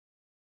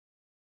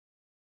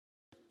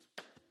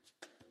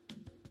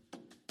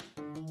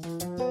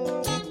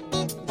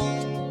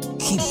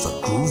Keep the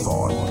groove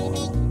on.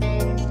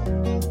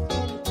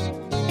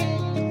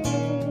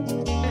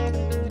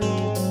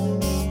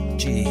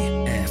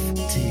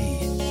 GFT.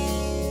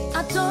 I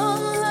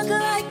don't look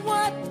like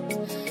what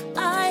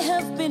I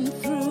have been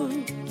through.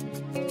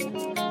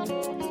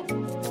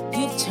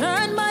 You've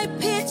turned my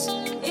pit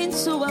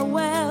into a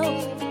well.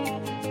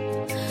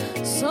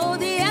 So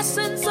the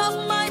essence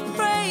of my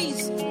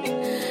praise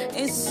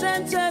is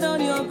centered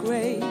on your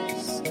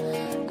grace.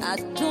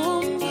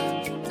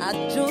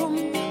 Adum,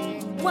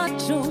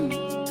 Wadum.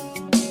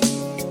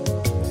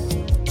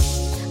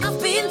 I've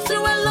been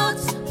through a lot,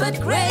 but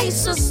grace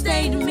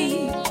sustained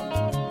me.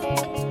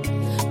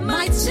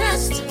 My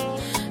test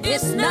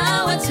is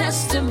now a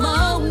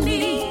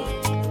testimony.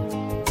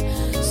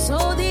 So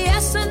the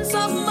essence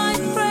of my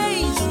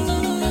praise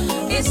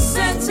is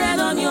centered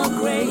on your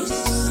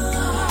grace.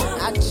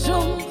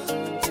 Adum,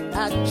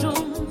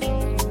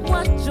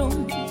 Wadum.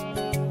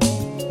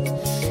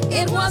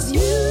 It was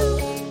you,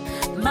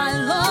 my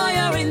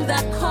lawyer in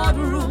that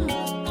courtroom.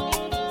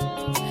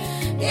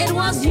 It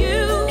was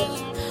you,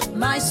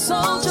 my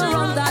soldier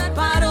on that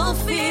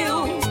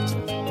battlefield.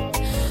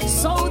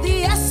 So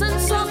the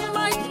essence of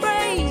my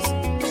praise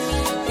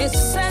is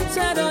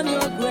centered on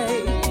your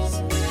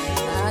grace.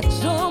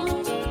 Adum,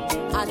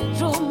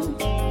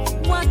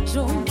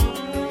 Wadum.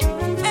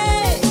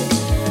 Hey,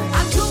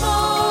 Adumo,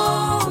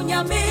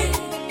 Nyame,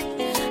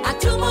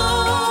 Adumo,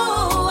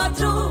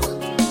 Adum,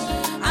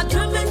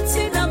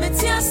 Adumentina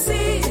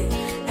Metiasi,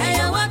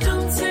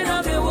 Eyawadumtina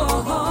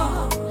Mewoho.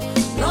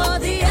 Lord,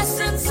 the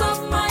essence of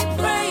my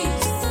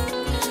praise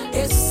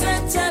is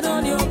centered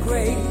on your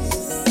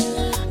grace.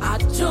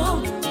 Adum,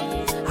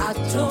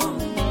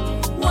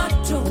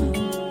 Wadum.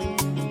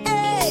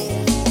 Hey,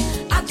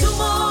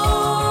 Adumo,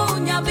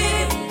 Nyame,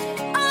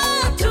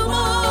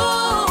 Adumo,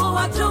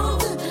 Wadum,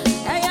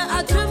 Eya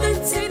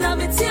Adumentina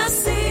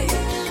Metiasi,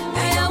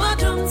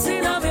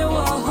 Eyawadumtina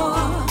Mewoho.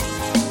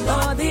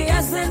 Lord, the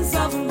essence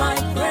of my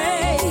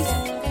praise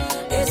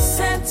is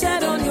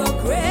centered on your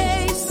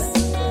grace.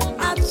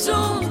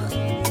 Adum,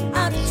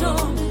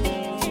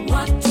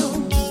 Wadum.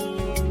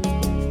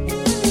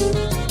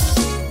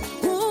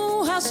 Who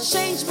has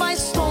changed my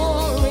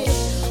story?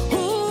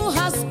 Who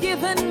has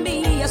given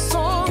me a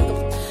song?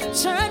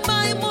 Turned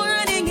my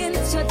mourning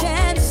into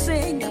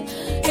dancing.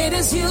 It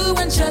is you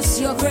and just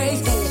your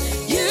grace.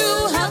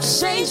 You have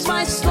changed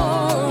my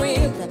story.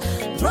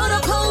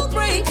 Protocol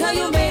breaker,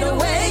 you made a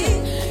way.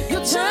 You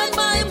turned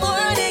my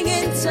mourning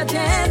into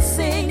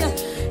dancing.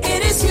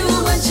 It is you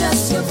and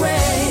just your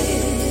grace.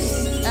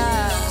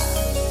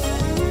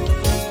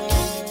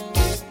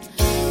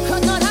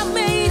 Could not have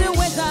made it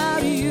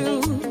without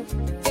you.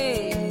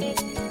 Hey.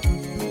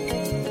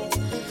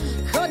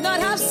 Could not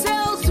have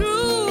sailed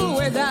through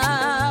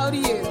without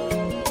you.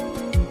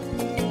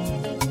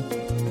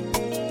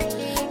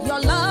 Your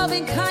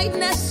loving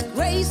kindness,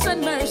 grace,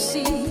 and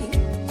mercy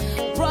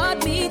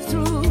brought me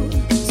through.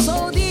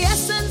 So the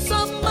essence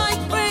of my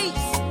praise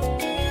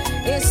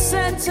is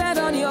centered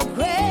on your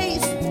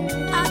grace.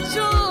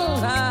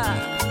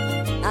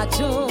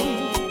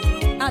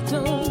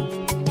 Adum.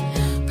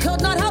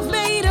 Could not have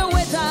made it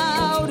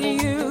without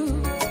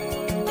you.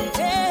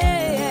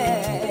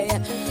 Hey,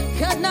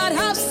 could not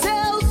have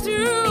sailed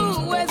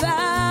through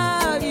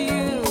without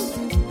you.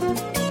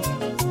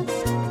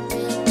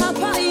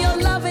 Papa, your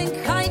loving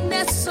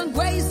kindness and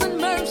grace and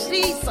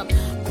mercies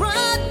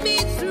brought me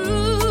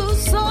through.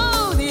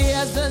 So the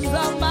essence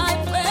of my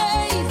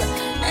praise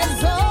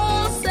is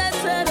all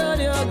centered on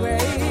your grace.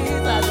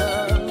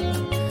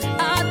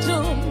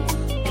 Adum.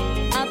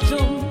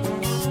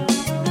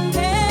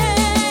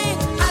 Hey,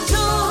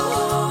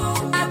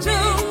 Adum.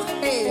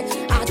 Hey,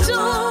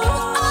 Adum.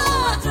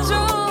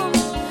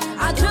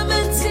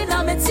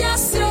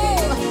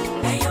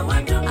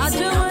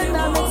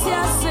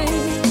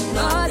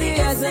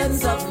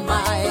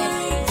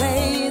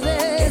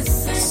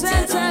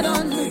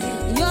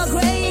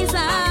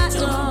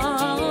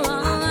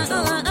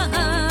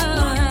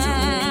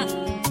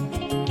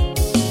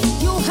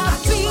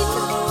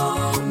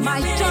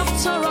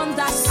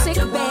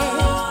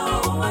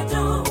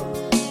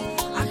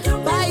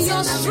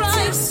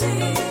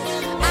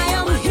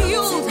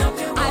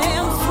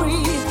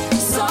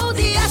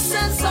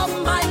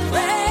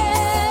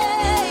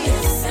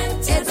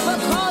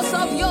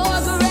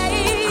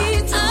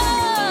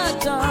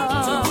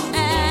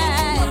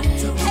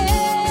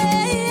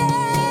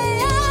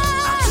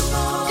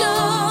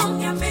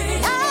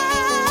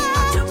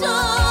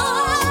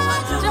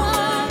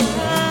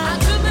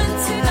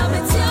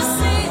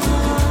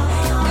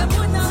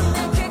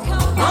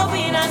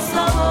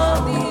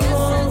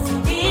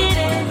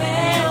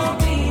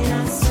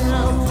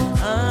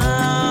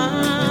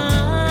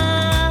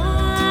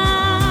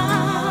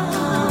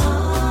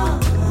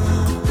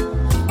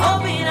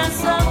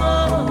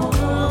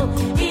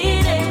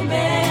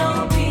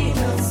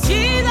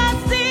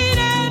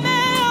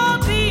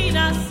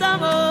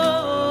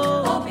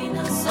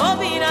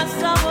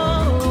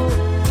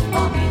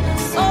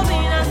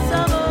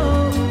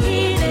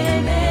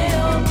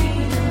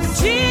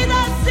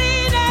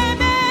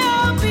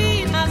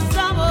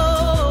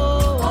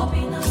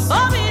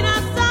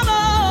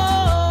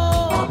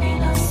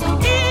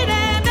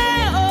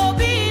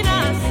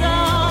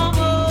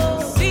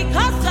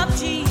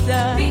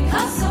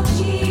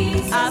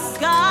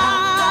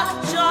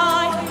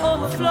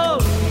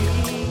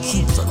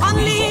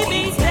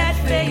 unlimited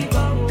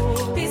favor.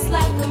 It's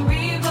like a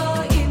river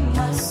in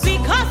my soul.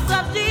 Because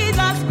of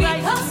Jesus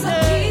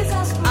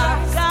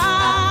Christ,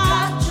 I've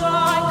got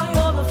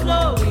joy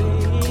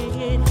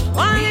overflowing.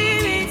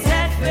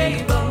 Unlimited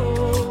favor.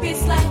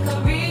 It's like a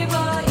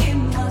river in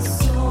my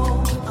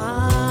soul.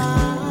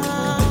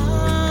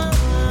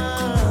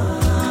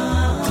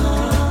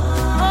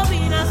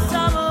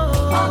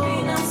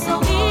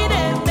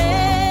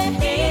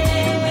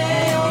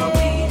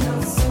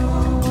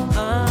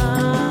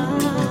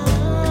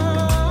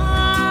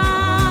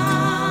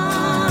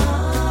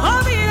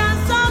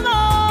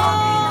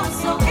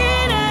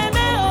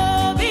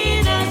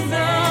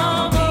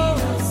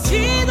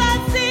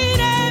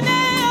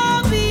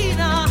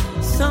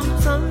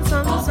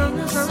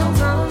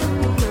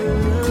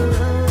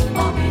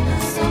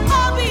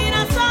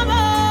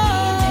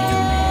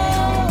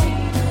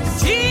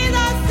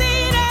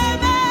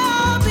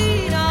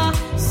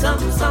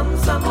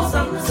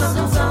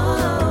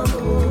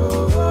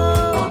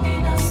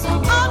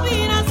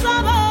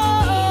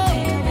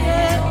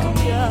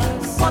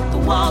 What the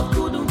world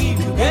couldn't give,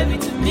 you gave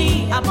it to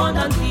me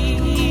abundantly,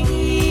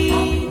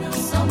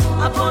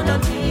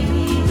 abundantly.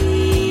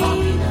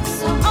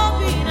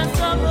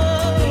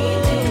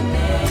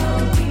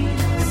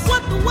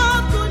 What the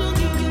world couldn't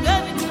give, you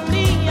gave it to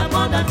me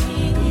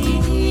abundantly,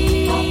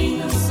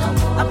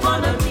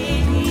 abundantly.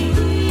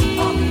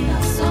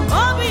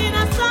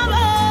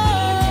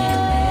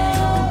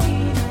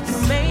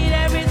 Made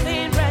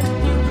everything brand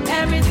new,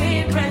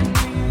 everything brand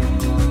new.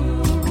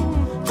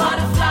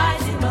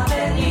 Butterflies in my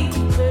belly,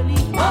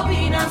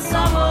 Obina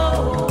Sabo.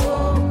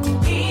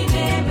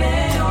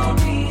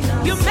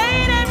 You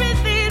made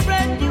everything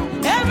brand new,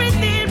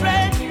 everything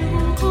brand new.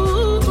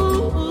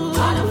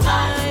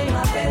 Butterflies in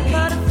my belly,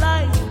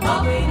 butterflies,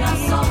 Obina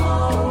Sabo.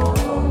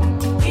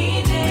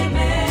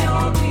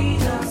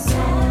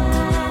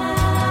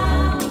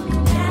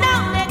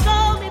 Now they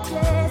call me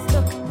blessed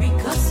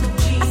because of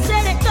Jesus. I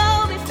said they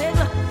call me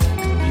favor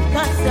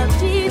because of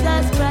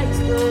Jesus Christ.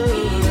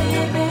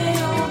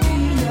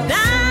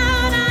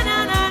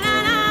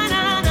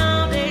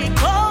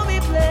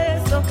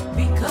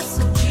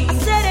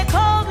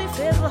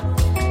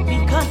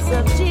 Because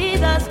of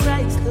Jesus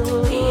Christ,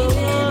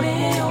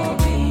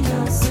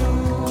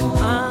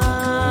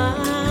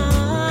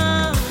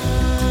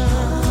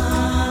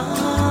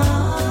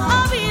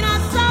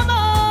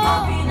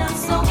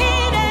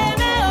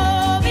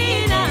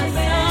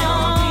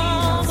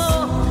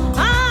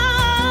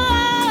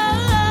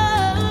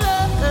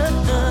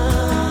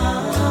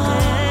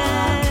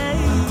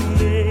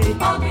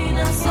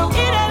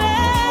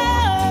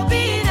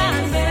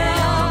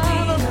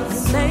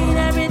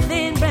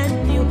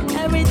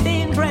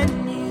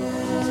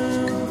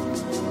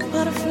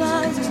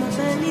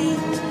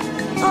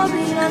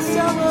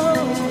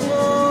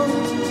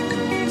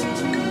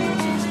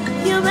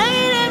 you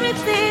made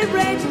everything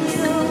brand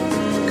new.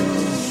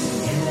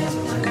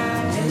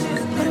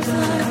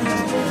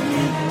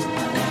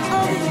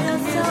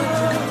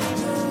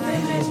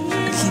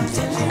 Keep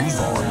the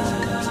groove on.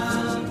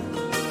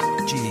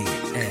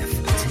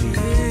 GFT.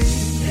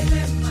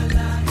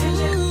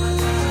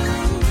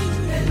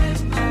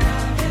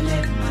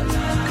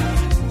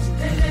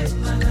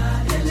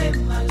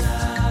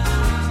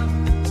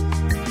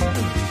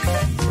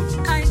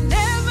 I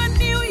never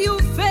knew you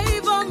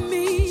favor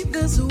me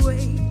this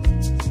way.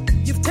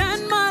 You've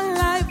turned my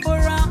life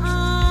around.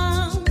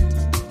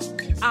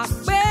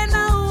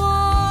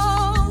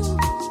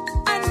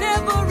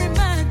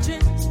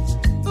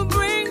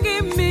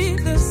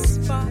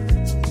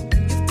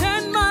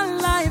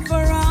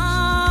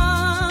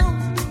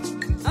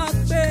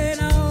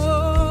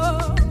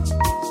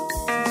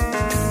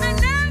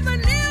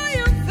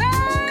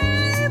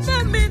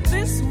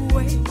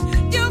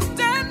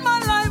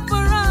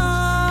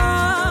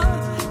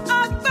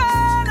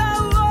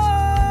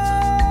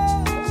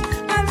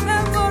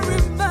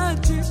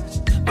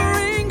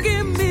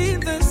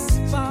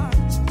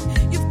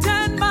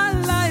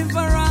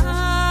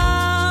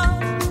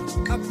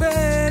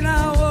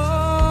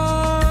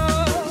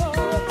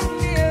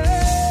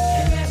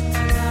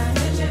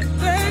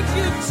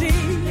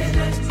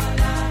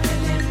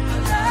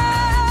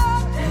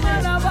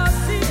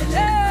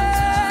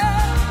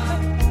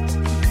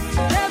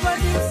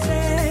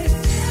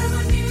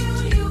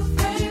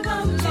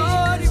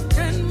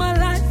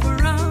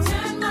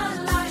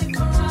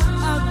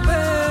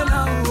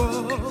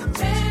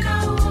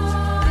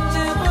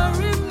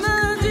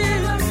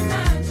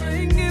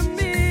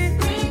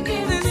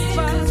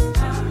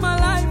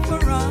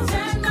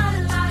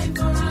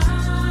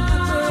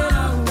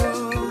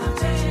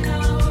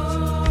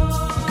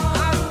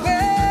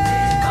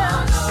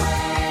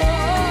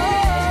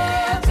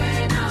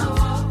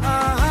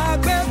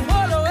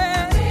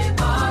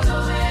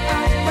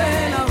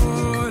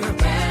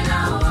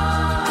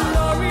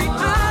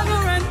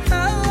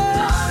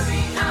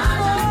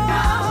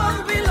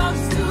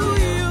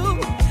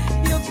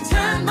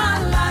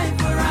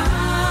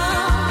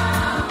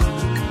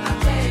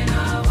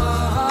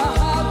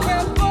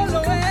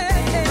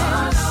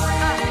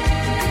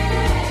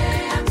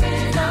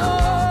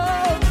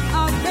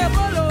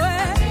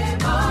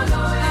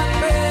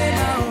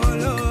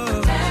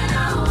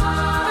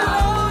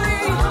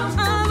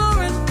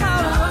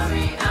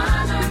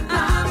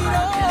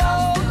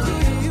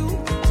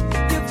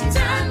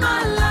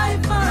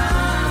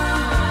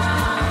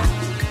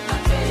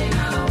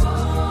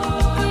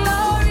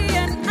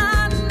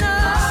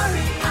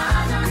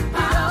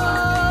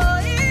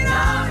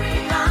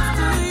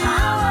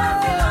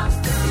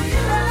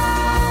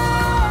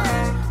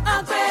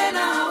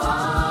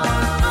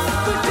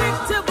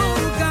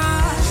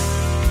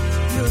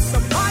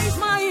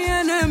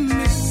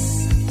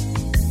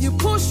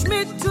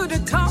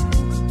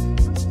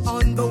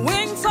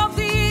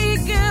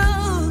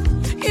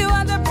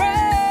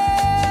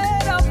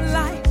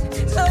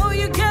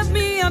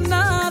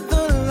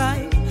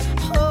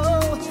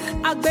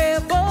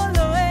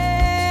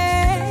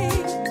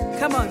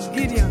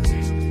 Gideon.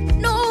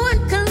 No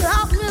one can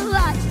love me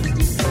like you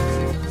do.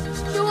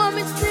 You are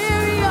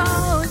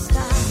mysterious,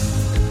 God.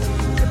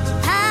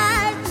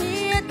 Had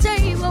me a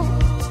table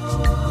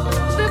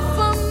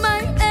before my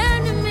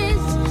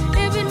enemies,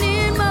 even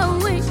in my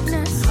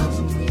weakness.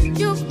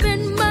 You've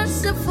been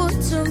merciful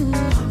to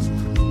me.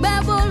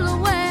 Babble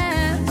away.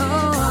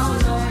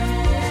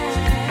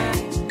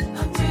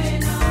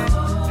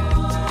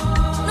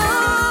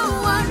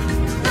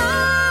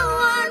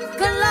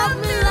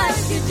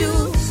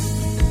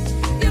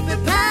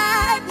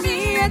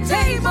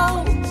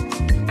 Table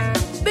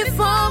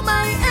before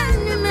my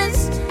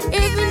enemies,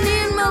 even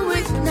in my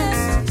weakness.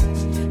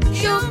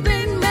 You've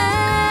been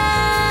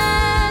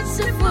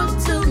merciful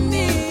to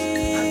me.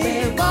 I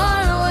gave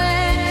all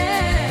away.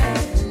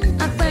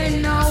 I paid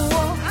no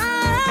war. I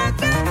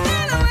gave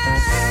all away.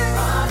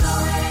 All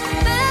away.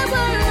 Gave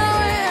all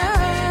away.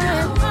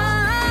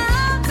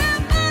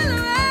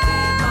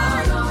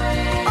 All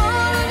away.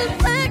 All of it,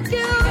 thank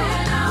you.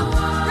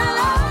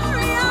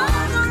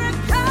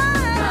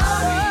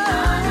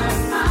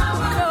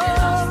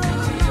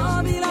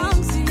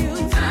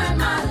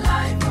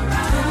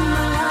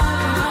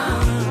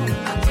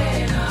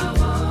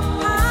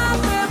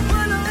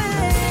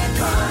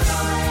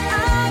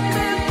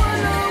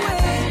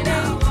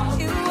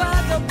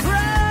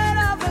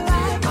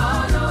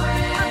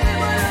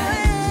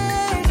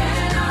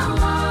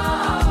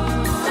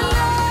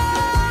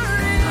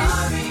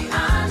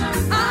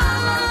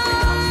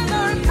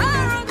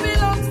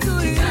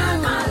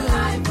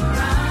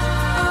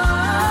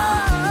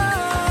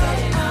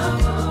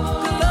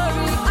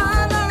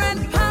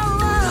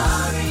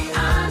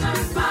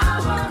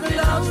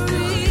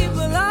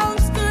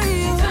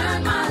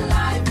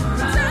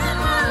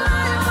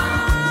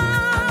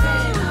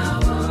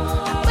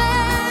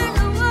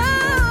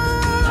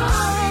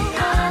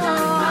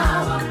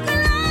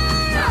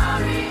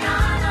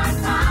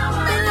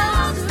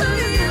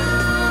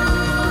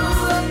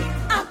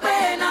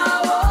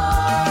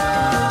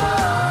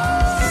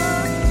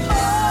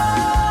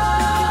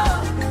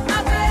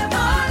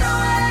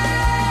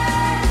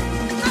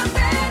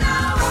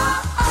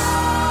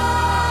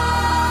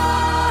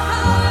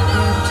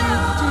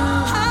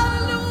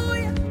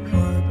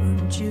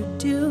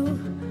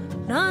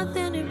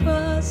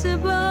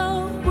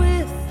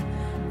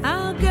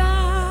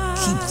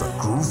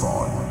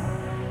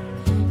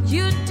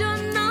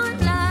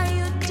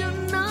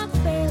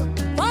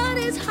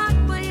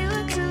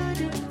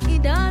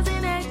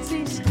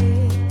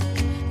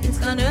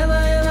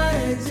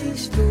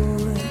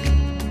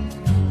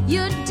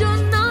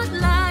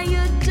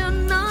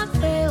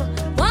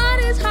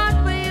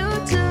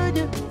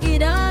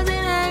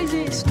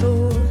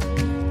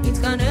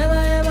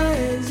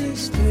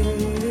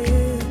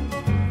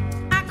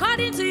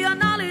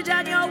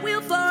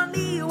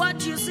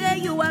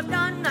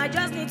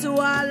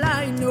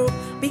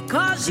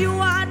 Because you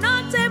are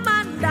not a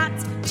man that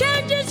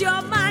changes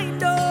your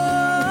mind,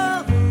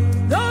 oh.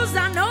 Those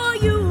that know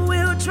you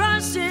will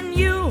trust in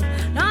you,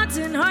 not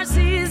in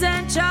horses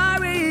and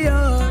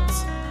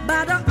chariots.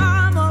 By the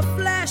arm of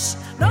flesh,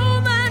 no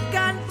man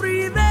can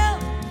prevail.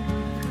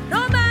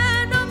 No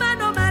man, no man,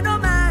 no man, no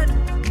man.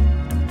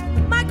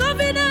 My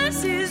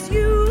confidence is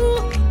you.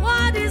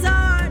 What is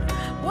hard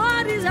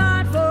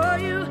for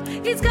you?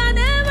 It's gonna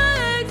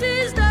never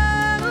exist,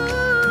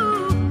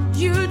 oh.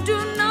 You do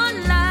not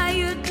lie,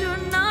 you do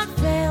not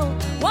fail.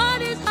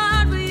 What is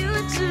hard for you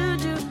to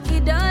do?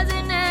 It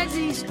doesn't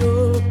exist,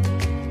 oh.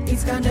 It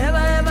can never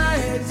ever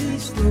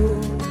exist,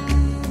 oh.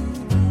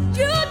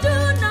 You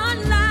do not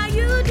lie,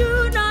 you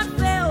do not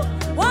fail.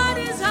 What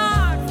is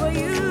hard for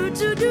you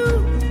to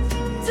do?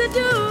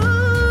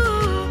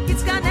 It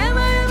can never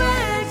ever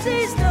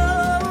exist, oh.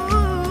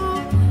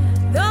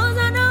 Those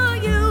I know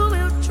you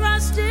will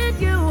trust in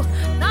you,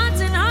 not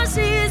in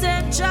horses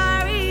and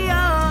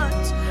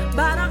chariots,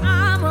 but an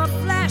arm of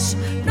flesh.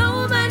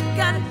 No man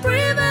can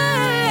prevail.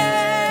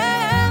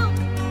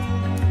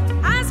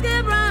 Ask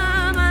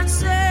Abraham and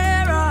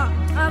Sarah,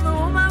 and the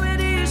woman with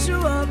the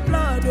issue of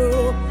blood,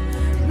 oh.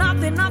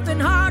 Nothing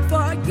hard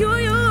for you.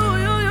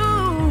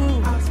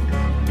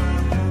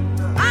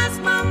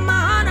 Ask Mama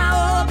Hannah,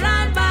 oh,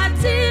 blind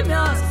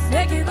Bartimaeus,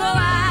 make you go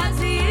as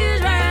the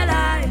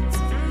Israelites.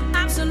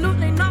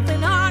 Absolutely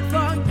nothing hard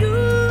for you.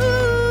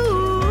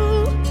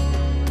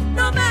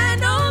 No man,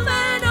 no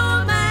man,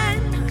 no man.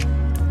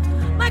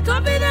 My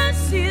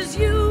confidence is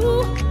you.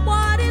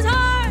 What is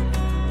hard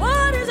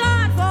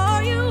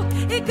for you?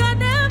 It can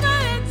never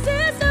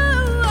exist. Oh,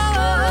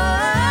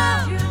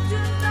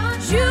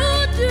 you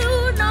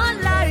do not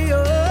lie. Oh,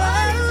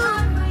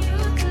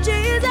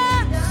 Jesus,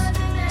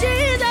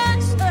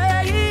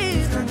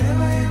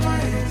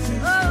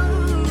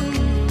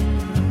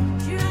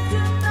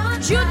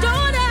 you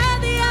don't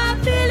have the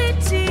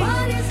ability.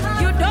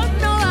 You don't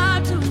know how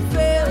to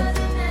fail.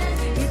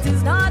 It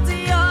is not in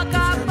your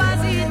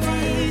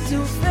capacity to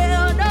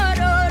fail.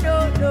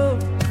 No.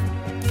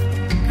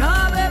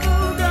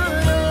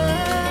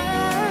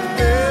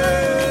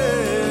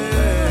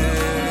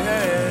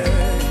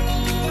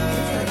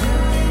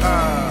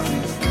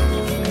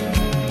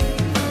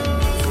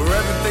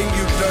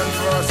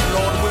 done for us,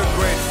 Lord, we're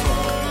grateful.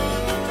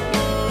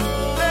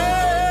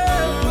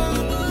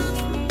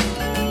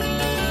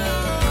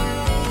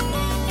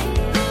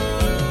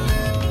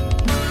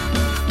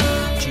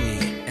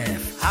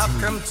 GFT.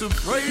 I've come to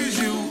praise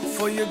you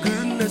for your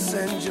goodness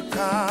and your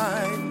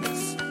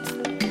kindness,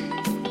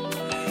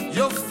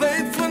 your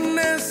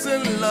faithfulness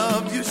and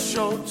love you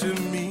show to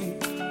me.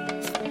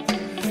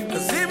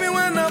 'Cause even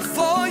when I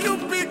fall, you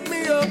pick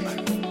me up.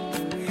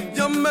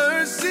 Your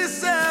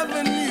mercy's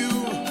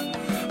avenue.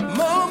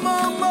 More,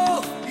 more,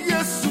 more.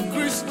 Yes,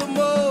 Christo,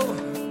 more.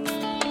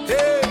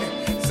 Hey,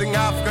 sing,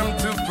 I've come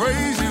to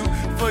praise you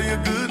for your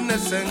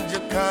goodness and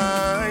your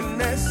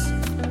kindness,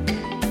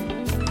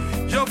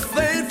 your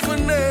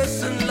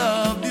faithfulness and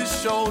love you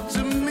show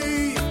to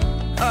me.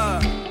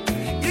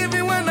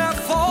 Even when I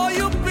fall,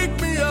 you pick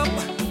me up.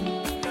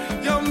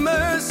 Your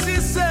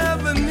mercy's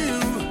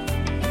avenue.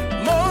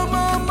 More,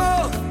 more,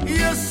 more.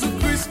 Yes,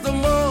 Christo,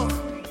 more.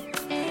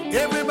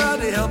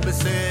 Everybody help me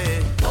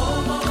say,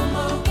 More, more,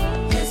 more.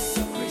 Yes,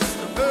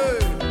 Christo. hey.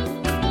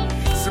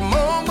 Say,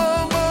 more,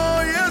 more,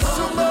 more. Yes,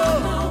 more.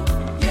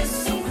 Yes,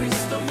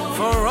 Christo.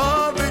 For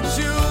all that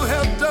you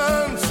have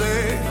done,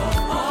 say,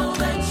 All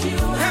that you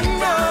and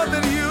more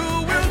that you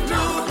will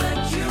do.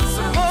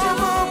 Say, more,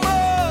 more,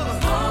 more.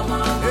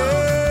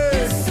 Hey.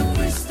 Yes,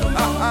 Christo.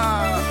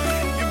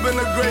 You've been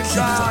a great Keep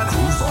the God.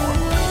 groove on.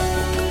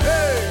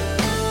 Hey.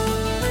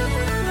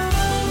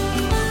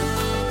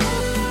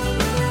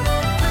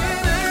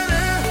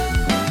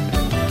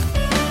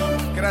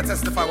 Can I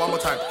testify one more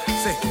time?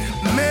 Say,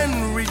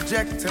 men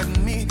rejected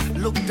me,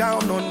 looked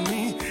down on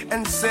me,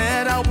 and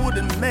said I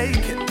wouldn't make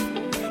it.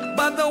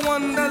 But the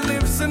one that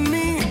lives in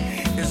me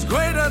is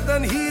greater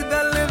than he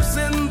that lives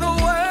in the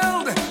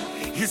world.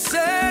 He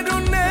said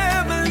he'll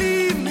never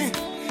leave me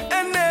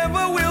and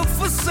never will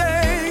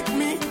forsake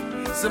me.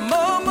 Say,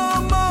 more,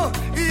 more, more.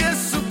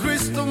 Yes,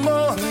 Christo,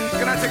 more.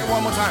 Can I take it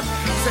one more time?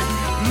 Say,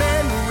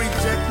 men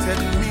rejected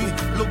me,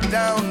 looked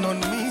down on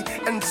me,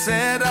 and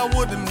said I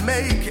wouldn't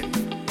make it.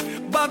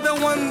 But the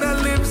one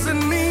that lives in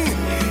me,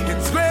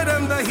 it's greater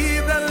than he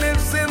that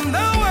lives in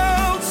the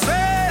world.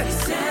 Said,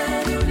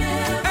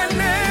 and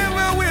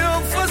never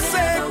will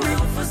forsake me.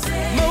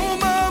 More,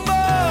 more,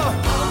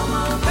 more.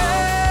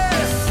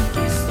 Hey.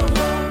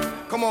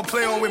 Come on,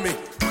 play on with me.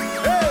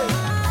 Hey.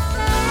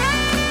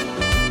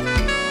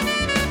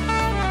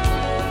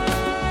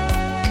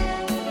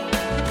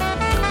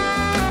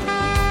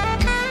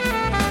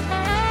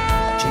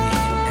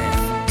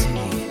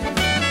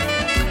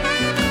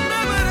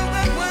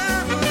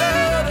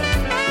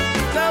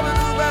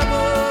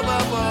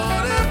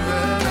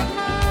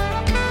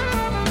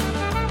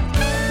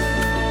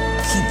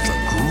 Keep the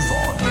groove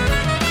on.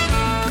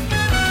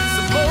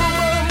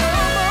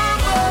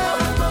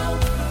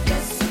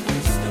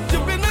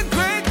 You've been a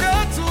great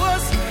God to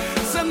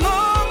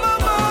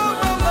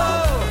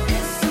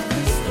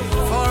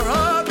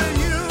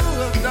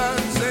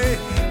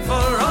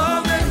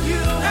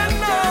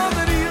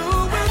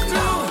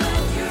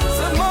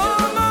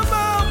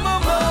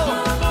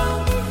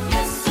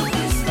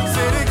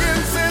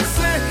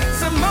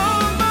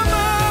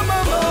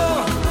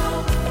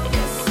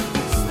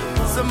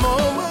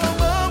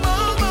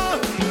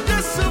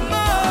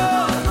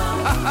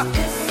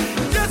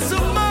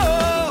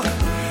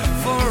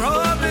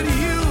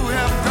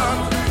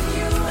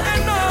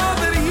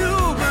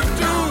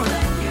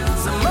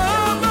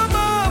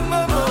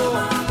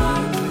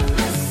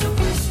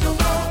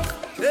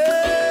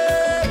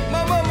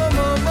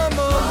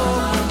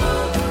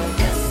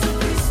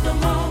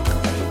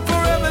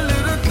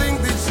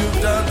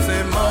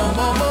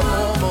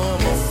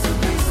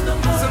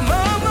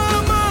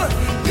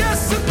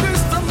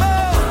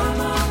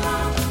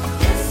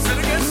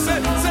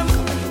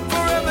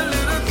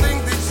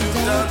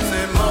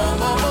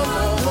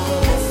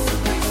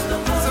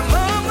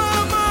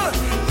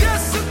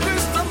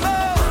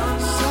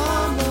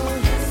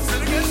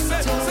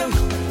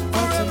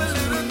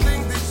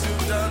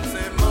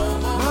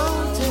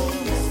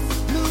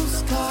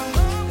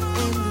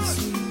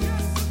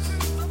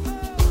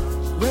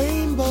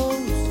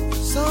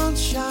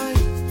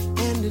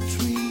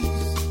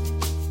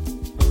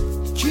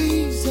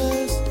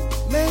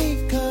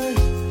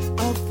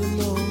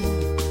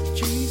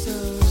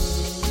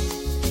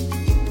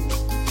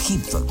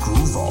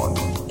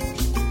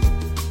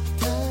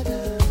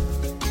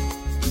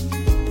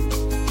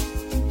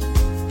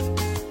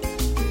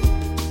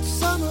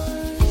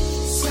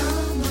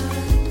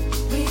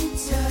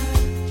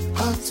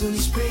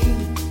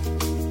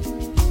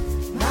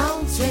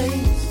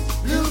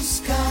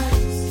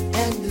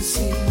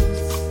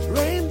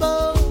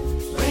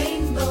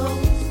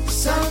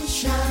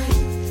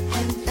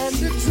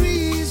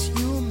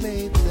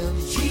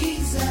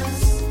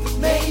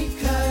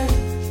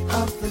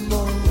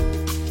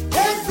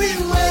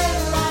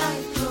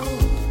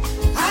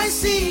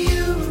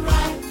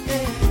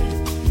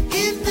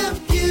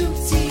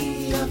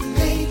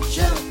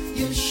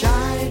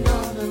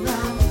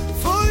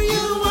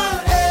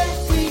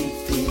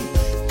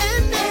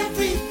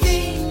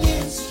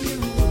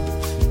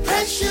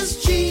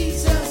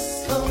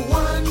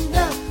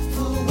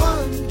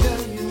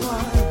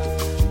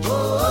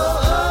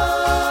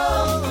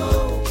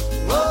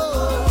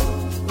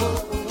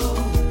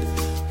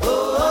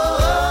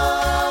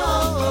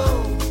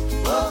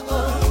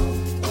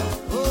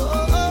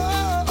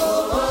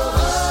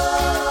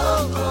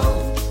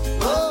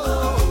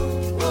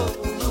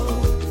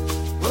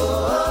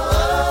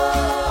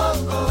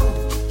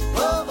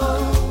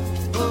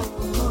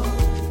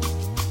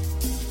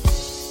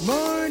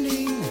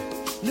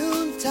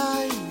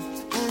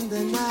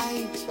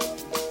night.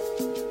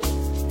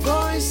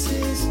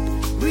 Voices,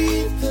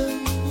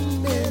 rhythm,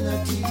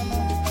 melody.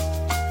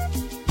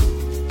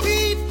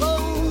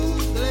 People,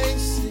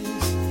 places,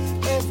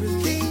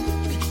 everything.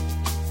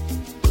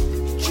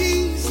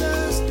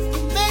 Jesus, the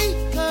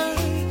maker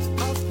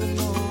of the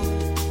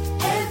Lord.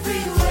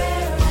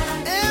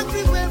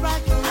 Everywhere I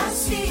go, I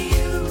see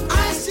you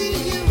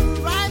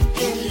right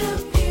in the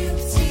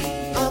beauty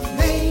of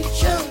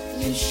nature.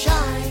 You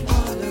shine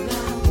all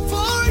around.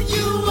 For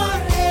you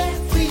are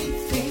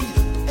everything,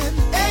 and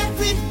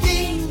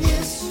everything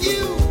is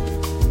you.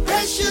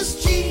 Precious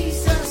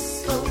Jesus,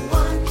 a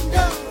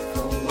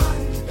wonderful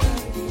wonder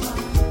you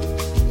are.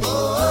 Oh,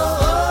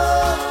 oh,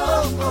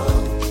 oh,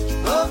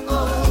 oh, oh,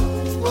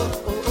 oh,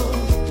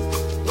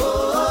 oh,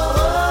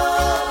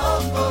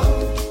 oh,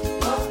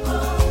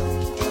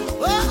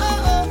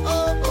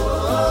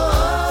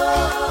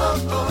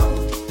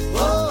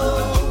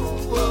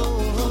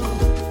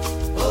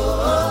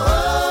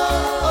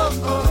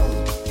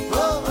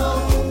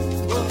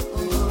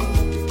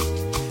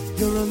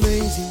 You're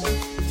amazing,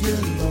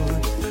 dear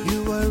Lord. You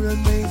are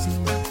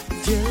amazing,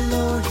 dear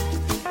Lord.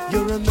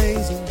 You're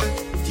amazing,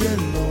 dear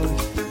Lord.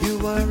 You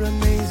are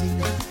amazing,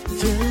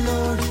 dear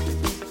Lord.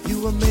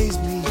 You amaze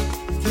me,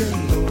 dear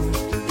Lord.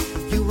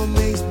 You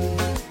amaze me,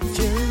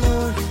 dear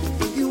Lord.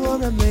 You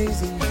are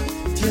amazing,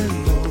 dear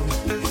Lord.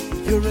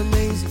 You're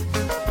amazing,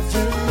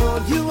 dear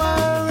Lord. You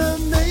are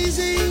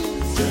amazing,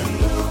 dear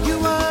Lord. You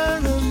are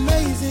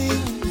amazing,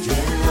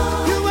 dear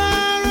Lord. You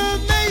are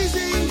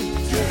amazing,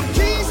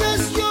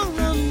 Jesus. You're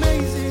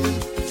amazing,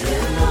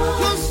 dear Lord.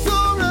 You're so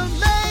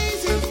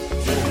amazing,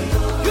 dear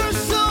Lord. You're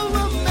so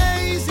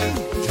amazing,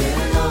 dear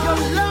Lord. Your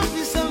love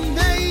is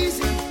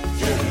amazing,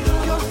 dear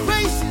Lord. Your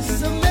grace is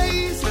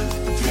amazing,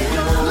 dear Lord.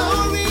 Your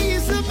glory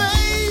is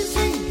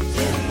amazing,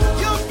 dear Lord.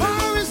 Your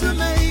power is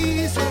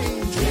amazing,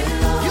 dear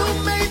Lord. You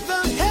made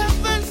the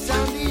heavens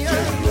and the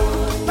earth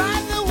by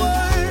the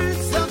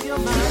words of your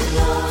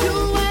mouth. You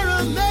are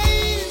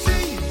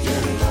amazing,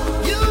 dear Lord.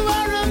 You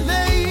are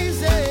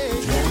amazing,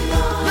 dear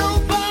Lord.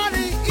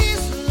 Nobody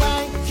is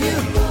like you.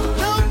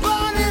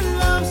 Nobody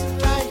loves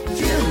like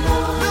you.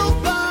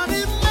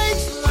 Nobody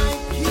makes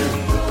like you.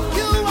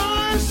 You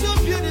are so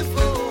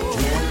beautiful.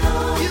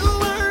 You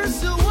are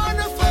so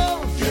wonderful.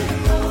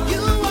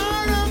 You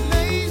are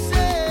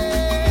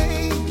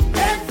amazing.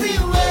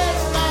 Everywhere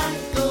I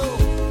go,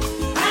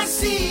 I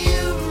see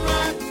you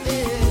right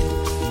there.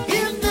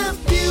 In the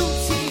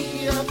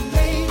beauty of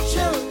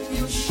nature,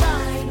 you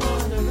shine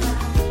all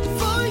around.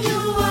 For you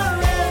are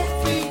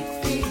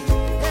everything,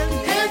 and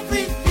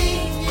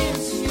everything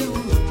is you.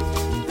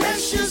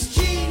 Precious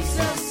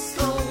Jesus,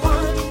 a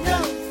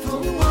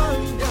wonderful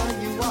wonder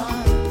you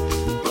are.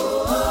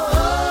 Oh, oh,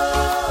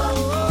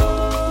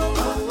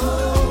 oh, oh,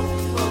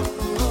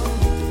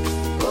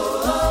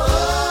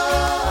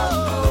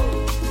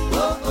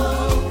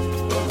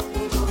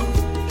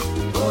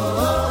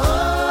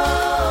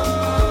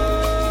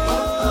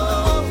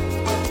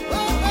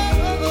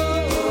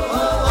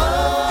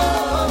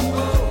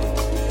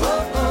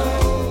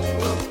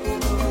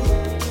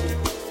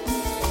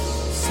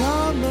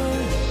 Summer,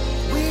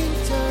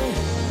 winter,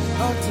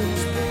 autumn,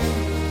 spring.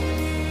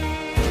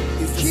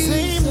 It's the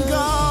same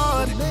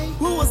God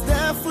who was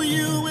there for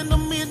you in the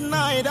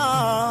midnight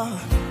hour.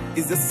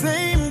 It's the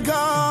same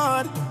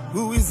God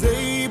who is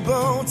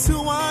able to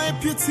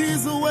wipe your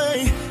tears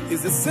away.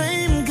 It's the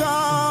same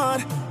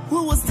God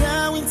who was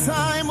there in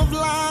time of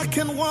lack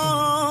and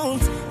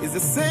want. It's the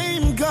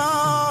same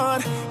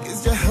God.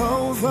 It's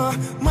Jehovah,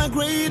 my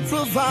great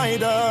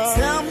provider.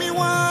 Tell me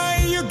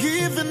why you're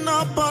giving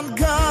up on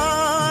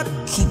God.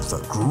 Keep the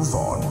groove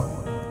on.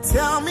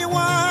 Tell me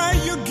why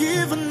you're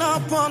giving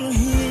up on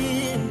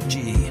Him.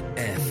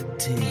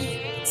 GFT.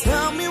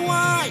 Tell me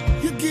why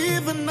you're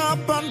giving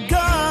up on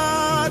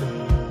God.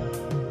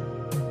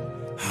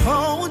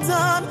 Hold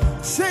on,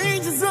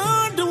 change is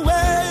on the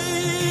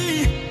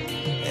way.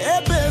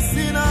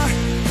 Ebesina,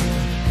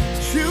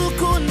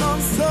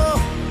 Shukunonso,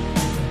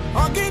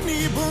 Ogini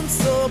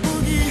Bunso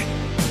Bugi,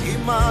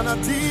 Imana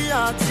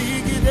Tia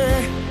Tigide.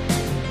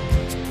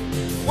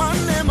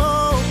 One nemo,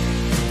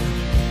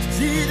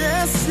 Jide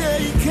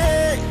Seike,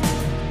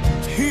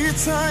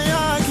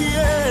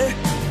 Hitayagie,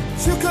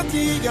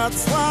 Shukatiga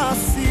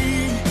Twasi,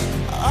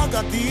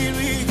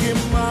 Agadiri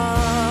Gima.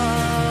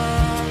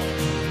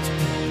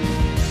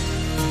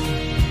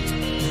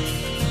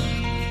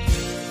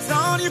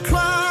 Don't you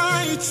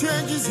cry,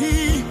 changes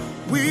He.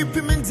 Weep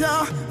him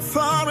down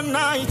for a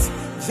night.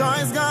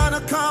 Joy's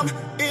gonna come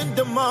in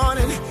the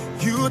morning.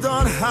 You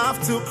don't have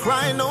to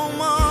cry no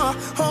more.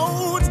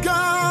 Hold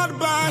God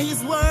by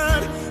His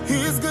word.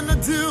 He's gonna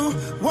do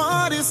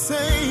what He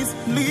says.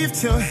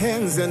 Lift your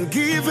hands and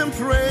give Him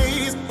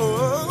praise.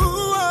 Oh,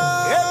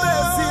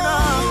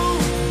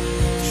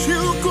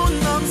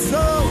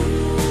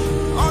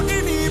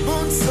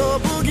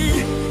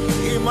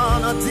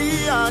 Imana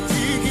Tia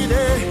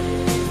Tigide.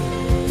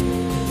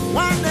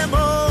 One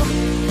more,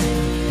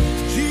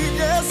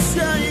 Jesus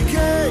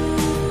Saike,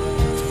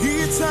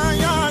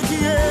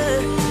 Hitayagie,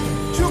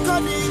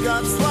 Chukadiga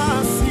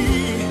Swasi,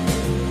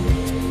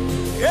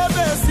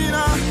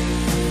 Ebesina,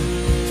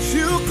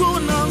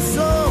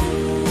 Shukunanso,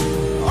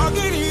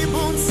 Ogini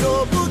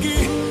Bunso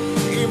Boogie,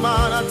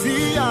 Imana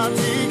Tia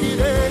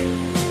Tigide,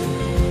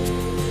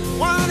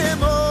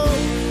 Wanemo,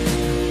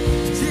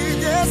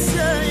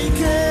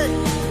 Jideseke,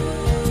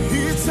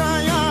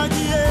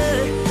 Hitayagi,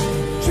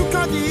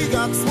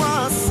 Chukadiga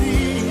Twasi,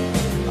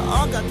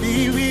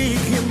 Ogadiwi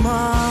Kima.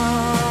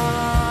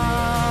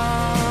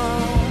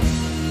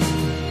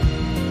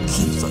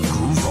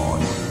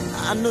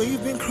 I know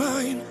you've been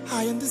crying,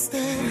 I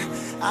understand.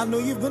 I know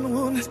you've been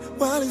wounded,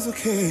 well, it's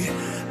okay.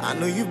 I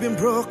know you've been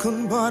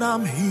broken, but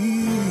I'm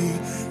here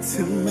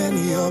to mend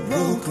your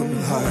broken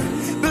heart.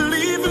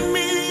 Believe in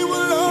me, you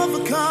will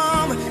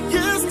overcome.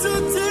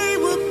 Yesterday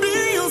will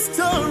be your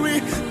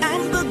story.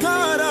 I'm the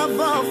God of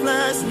all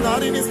flesh.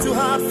 Nothing is too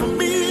hard for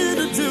me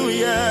to do,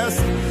 yes.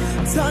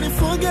 Time to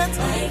forget.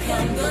 I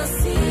can go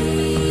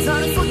see.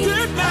 Time to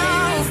forget now.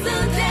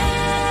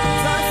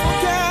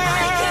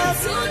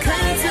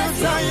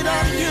 Tired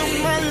of you,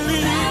 my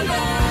lead.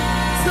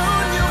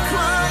 Don't you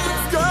cry,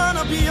 it's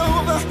gonna be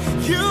over.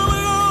 You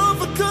will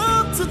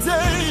overcome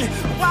today.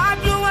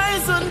 Wipe your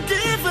eyes and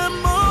give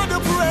him all the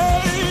praise.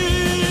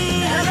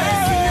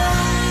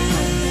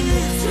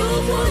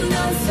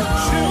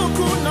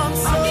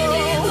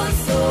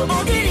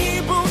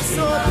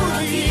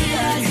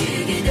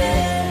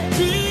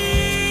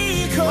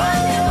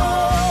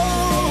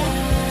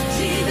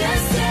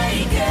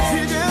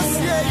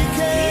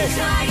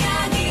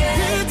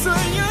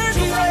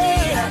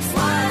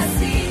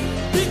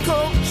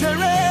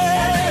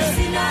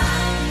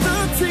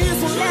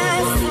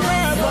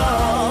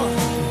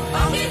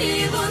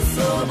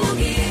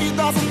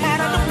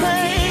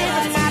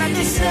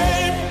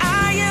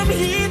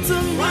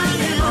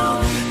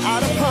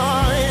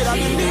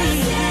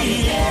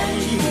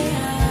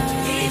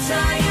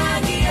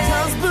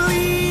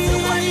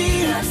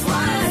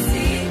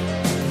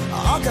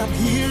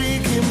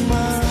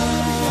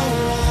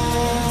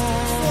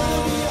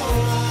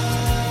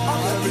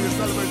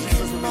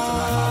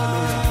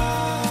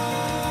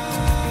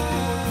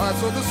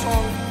 So this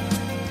song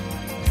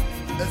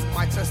is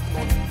my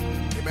testimony.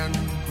 Amen.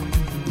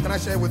 Can I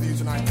share it with you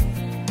tonight?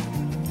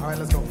 All right,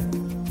 let's go.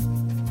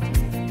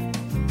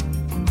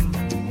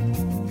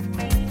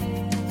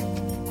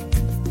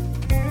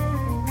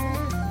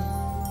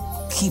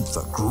 Keep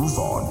the groove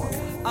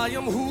on. I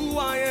am who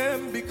I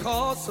am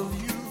because of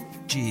you.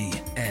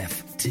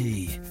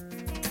 GFT.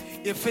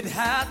 If it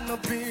had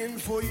not been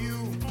for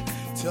you,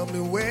 tell me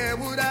where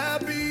would I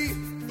be?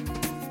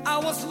 I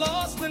was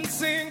lost and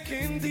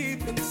sinking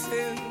deep in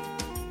sin.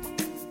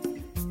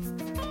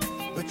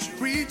 But you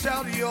reached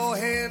out your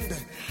hand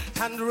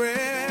and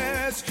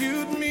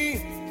rescued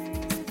me.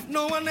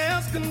 No one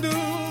else can do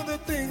the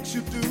things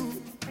you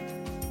do.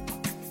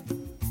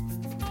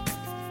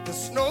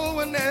 There's no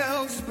one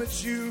else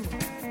but you.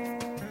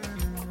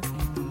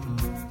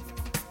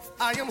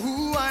 I am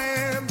who I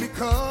am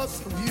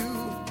because of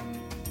you.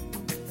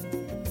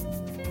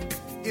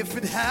 If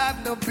it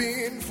had not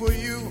been for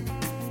you,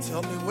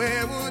 tell me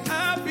where would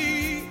I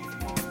be?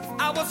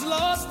 I was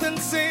lost and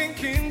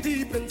sinking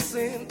deep in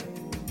sin.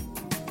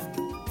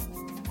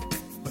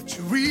 But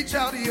you reached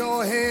out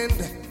your hand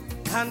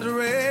and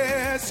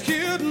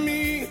rescued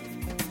me.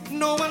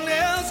 No one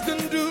else can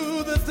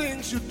do the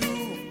things you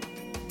do.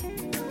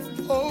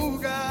 Oh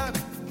God,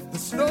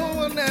 there's no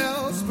one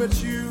else but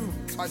you.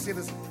 So I say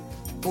this.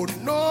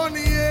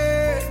 Bononie,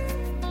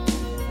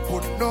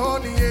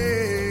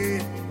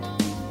 Bononie,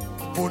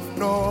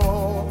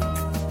 Bono.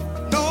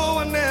 No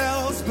one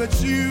else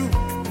but you.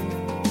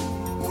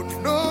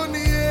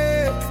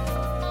 Bononie,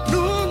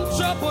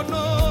 Nuncha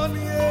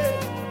Bononie,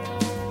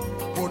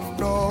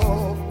 Bono.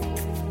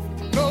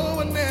 No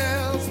one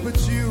else but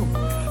you.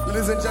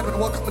 Ladies and gentlemen,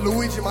 welcome to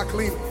Luigi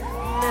McLean.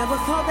 Never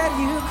thought that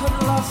you could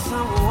love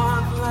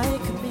someone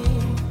like me.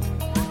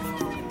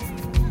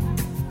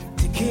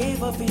 To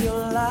give up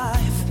your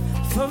life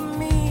for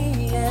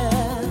me,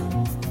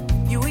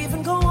 yeah. You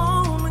even go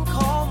on and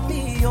call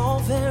me your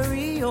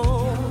very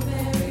own.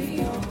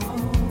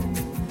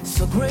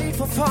 So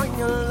grateful for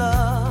your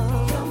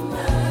love, your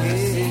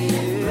mercy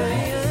and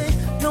grace.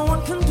 No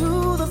one can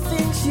do the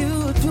things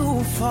you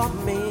do for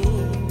me,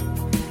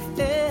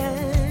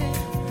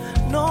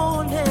 yeah. No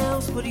one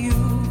else but you.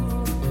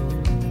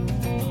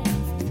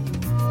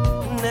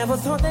 Never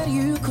thought that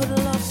you could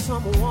love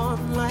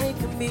someone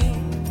like me.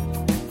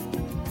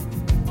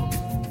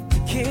 To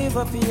give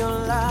up your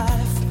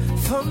life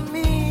for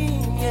me,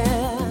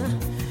 yeah.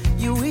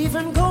 You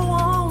even go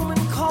on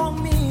and call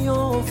me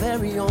your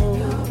very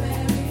own.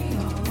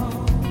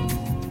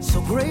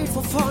 So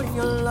grateful for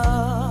your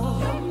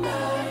love, your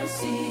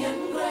mercy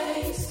and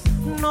grace.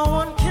 No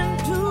one can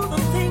do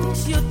the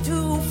things you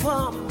do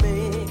for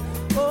me.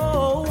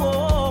 Oh,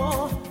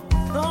 oh.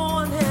 No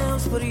one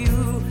else but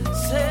you.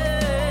 Say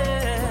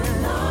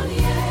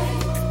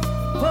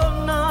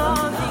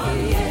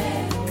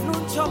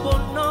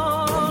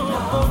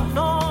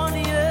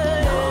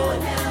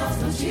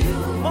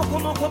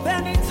Moko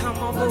beni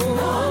tamabo.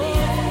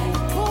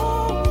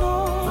 Oh no,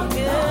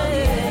 yeah.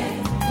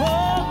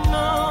 Oh no,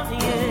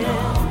 yeah.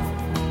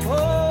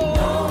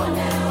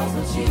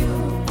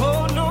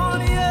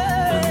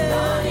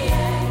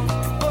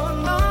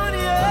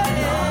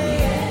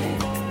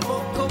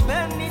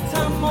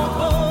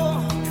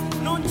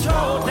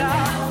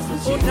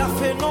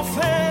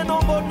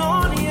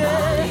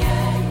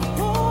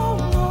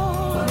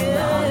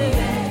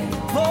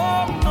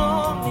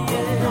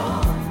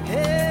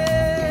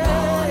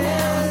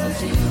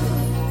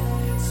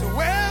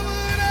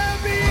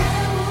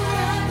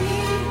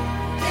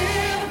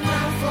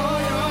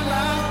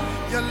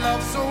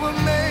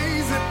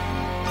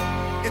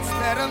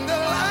 And the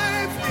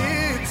life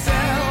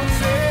itself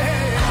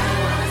says,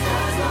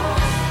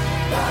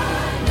 but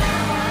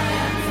now I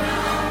am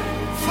found.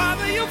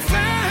 Father, you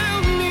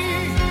found me.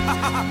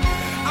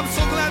 I'm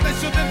so glad that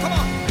you've been. Come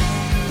on.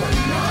 But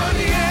none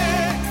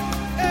yet.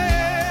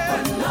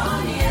 But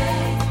none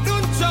yet.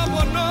 Don't jump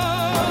on no.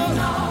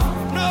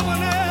 No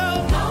one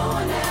else. No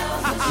one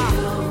else but you.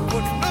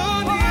 But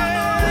none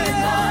yet.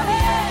 None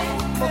yet.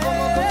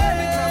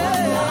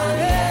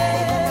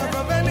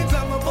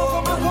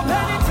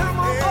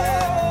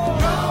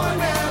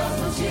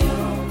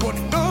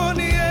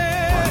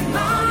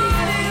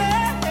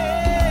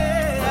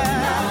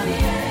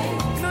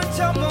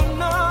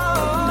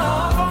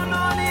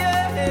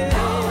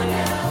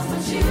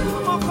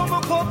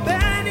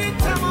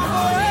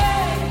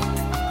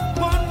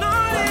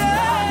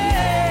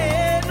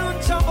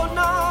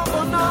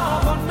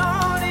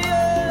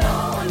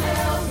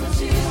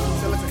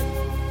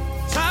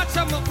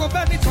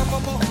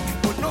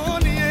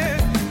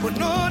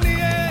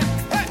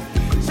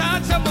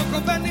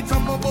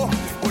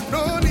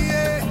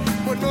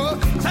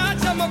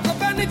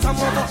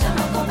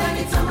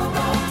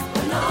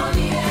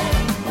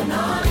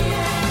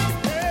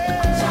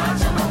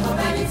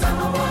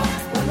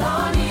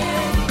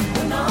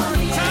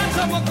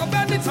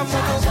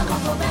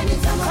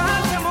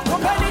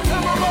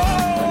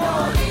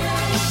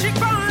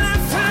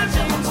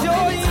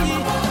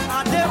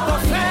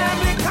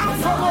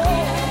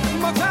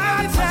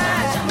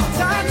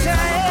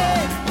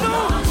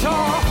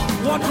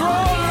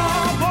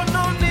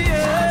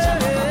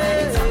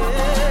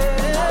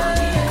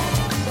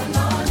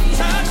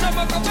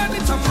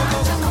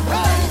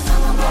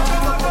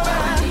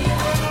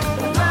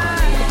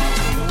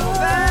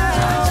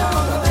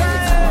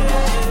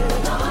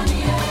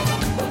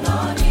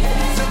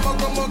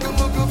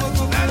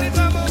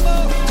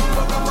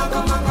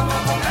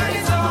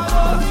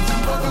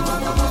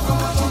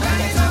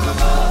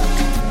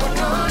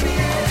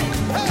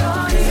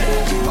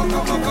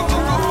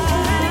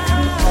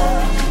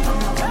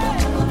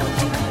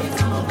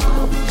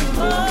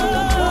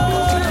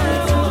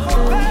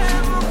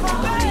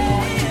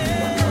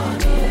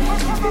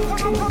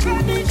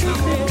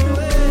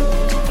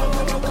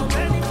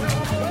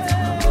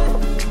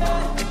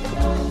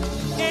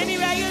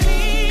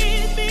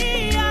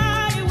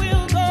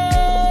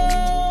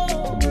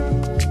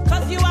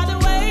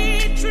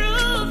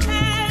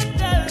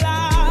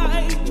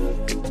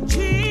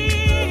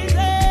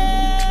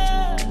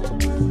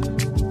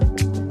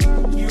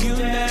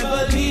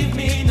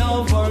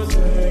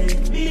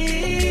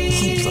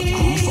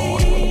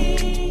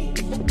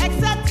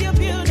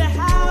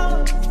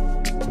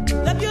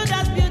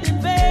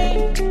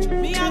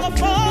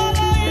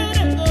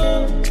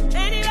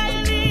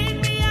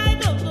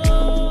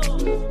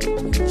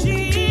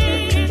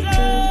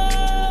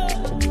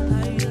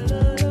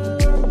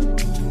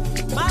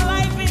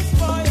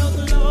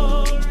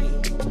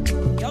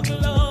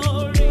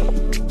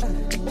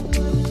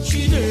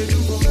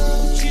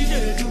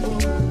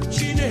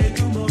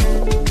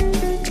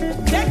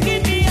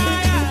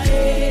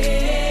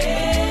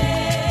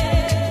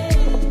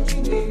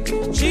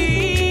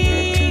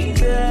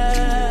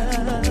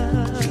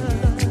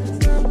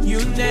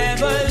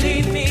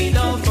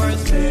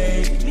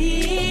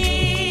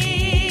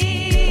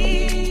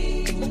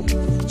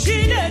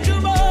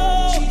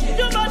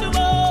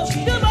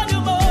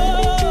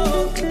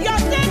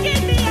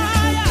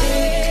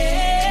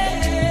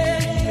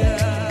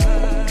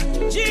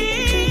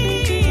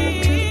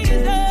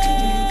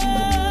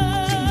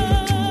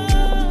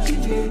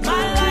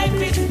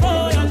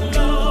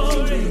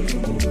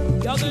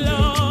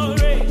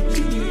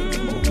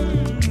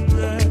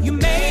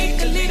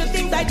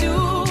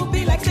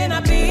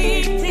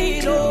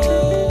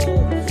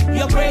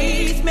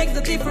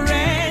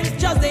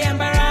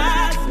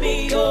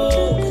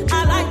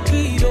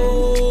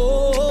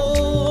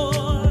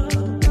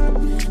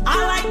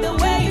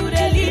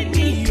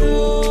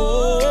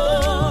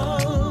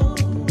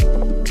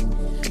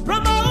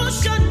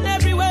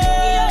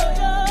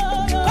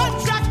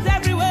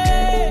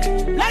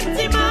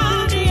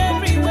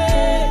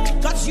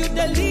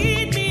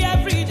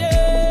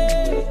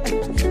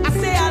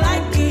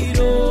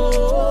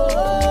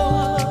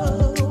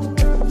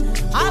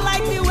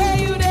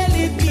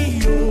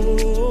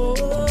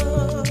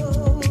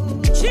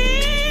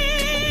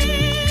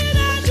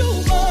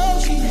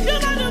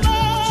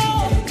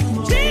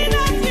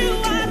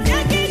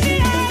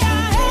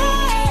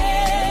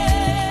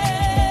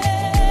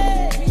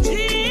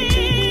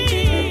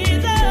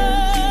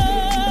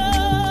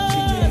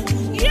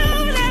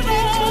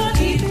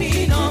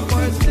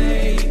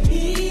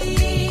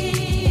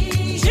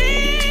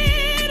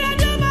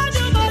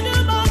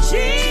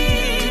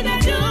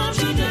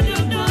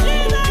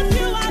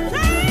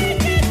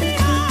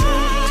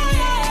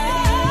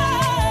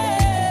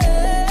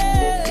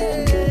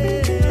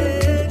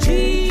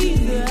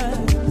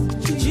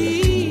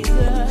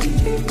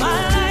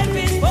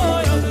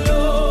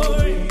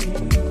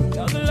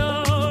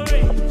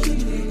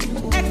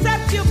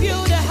 you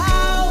build a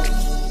house,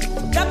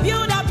 the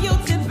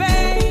beauty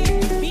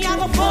vain. Me, I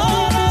go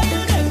follow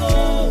you to go.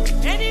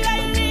 Anywhere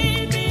you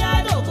lead me, I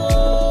don't go.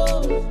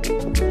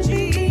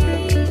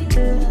 Jesus,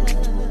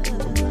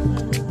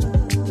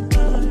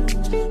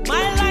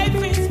 my life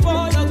is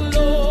for your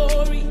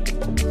glory,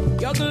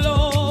 your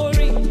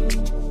glory.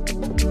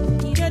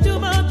 Yeah, do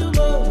more, do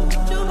more,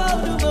 do more,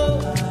 do more,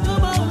 do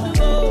more, do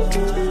more.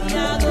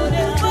 Yeah, go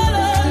there,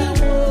 follow you,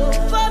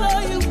 follow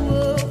you,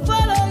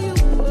 follow you,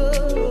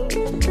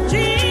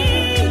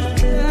 Jesus.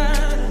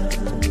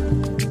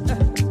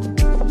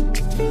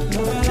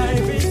 My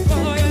life is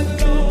for your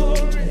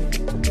glory,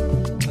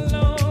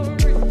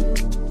 glory.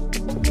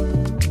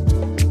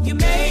 You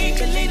make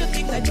the little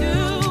things I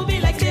do be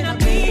like sin a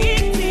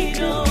big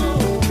deal.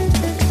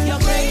 Your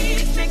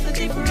grace makes a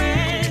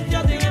difference,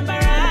 doesn't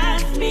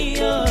embarrass me.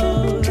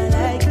 Oh, I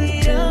like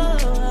it. Oh,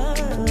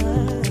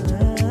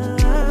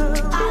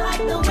 I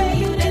like the way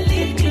you dey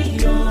lead me.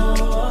 Oh,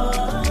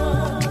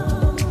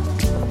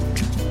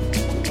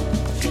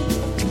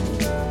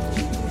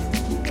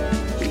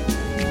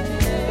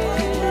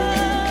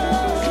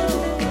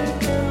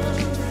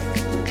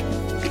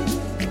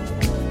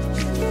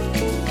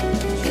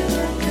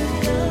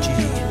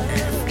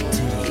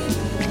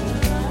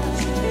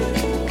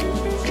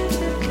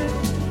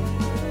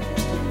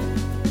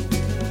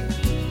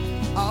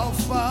 Our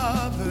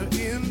Father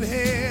in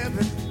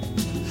heaven,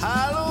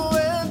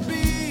 hallowed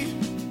be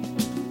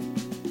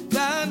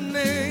thy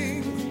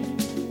name.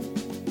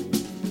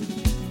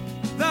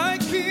 Thy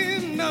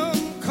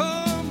kingdom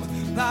come,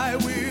 thy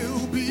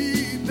will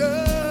be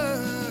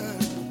done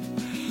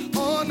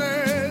on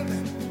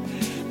earth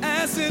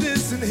as it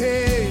is in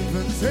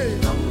heaven. Say,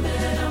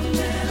 Amen,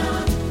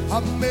 Amen,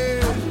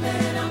 Amen,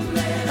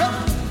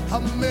 Amen,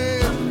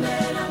 Amen,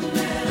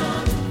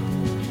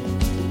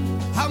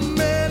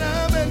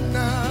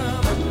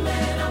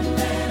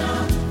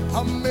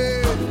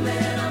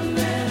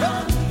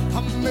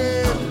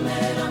 Amen,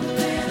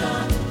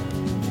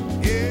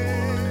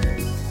 yeah.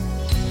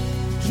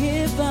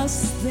 Give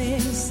us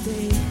this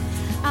day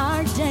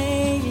our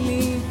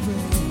daily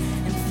bread,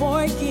 and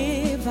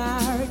forgive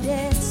our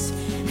debts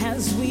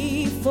as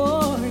we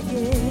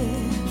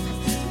forgive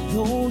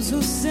those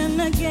who sin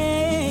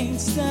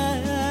against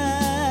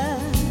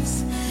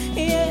us.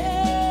 Yeah.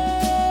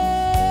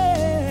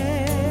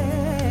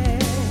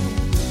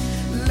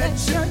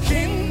 Let your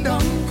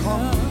kingdom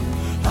come,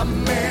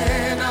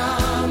 amen,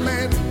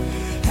 amen,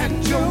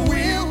 and your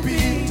will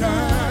be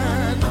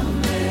done,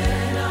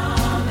 amen,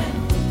 amen.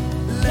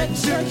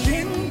 Let your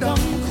kingdom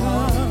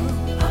come,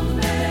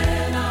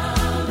 amen,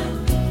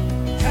 amen,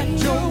 and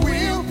your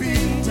will be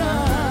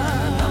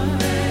done,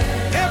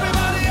 amen.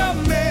 Everybody,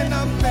 amen,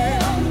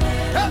 amen,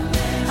 amen,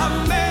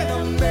 amen,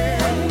 amen,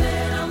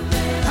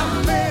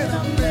 amen,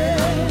 amen.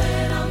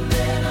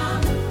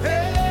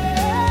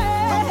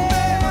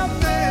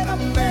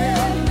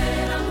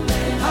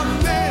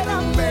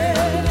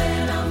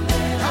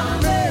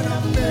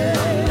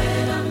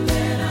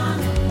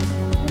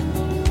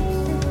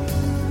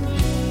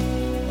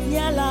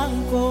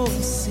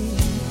 Nyalankosi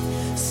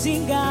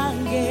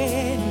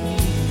singangeni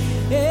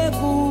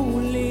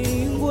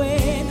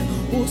ebulingweni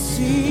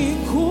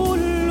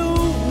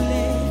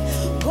usikhulule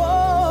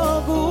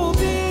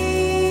kokubi.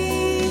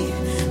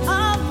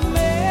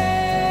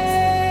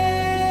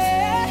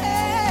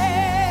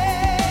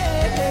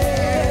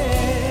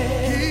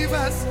 Amen. Give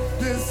us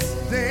this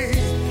day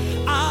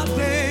our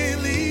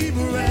daily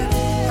bread,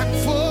 and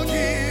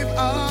forgive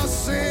our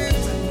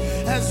sins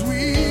as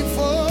we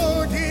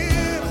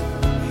forgive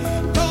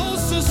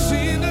those who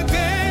sin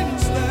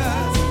against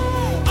us.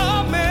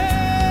 Amen.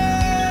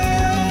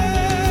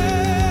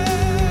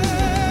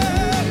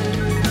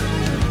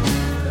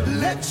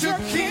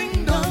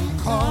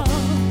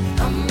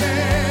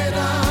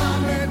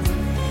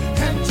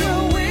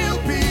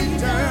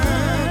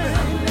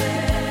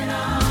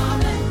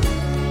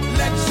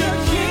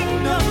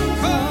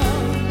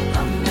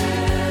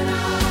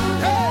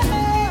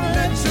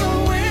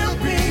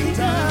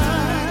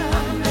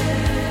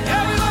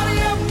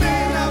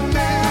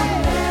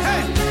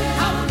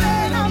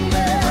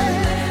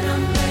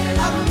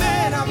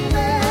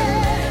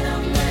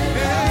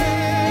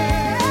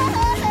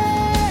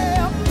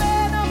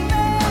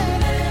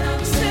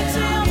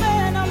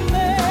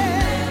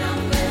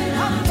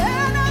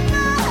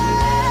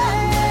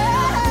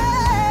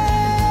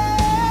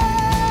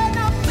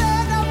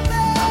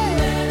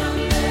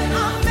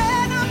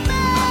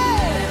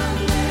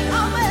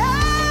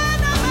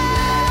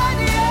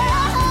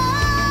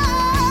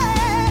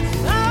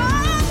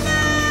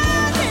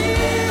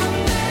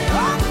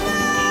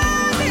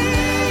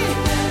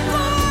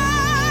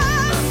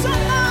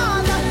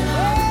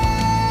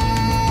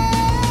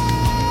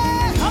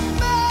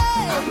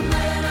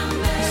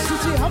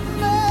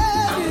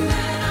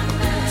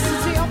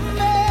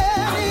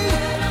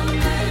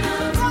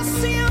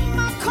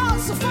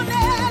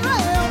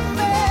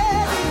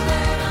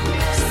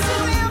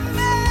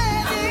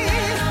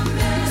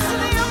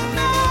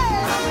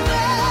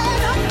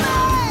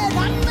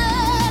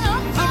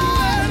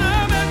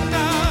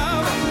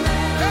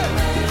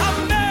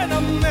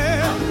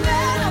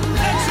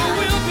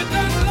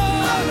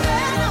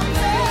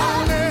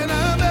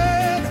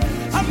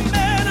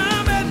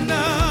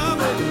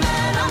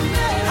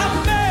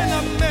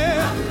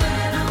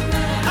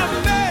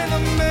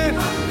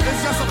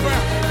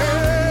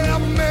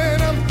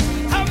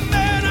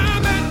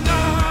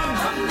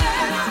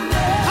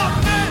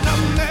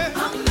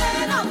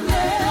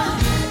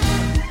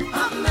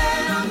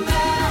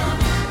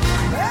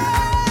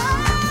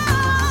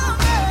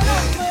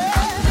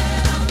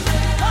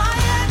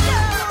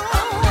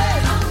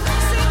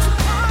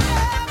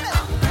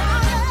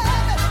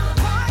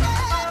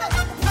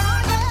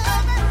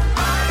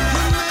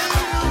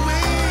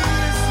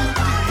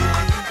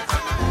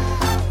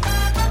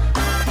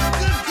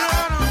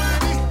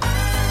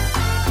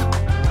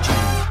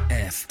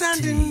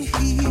 standing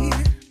here,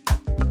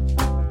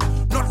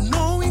 not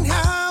knowing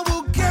how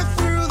we'll get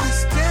through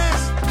this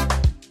test.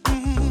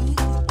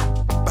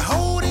 But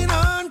holding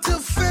on to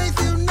faith,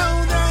 you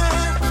know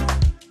that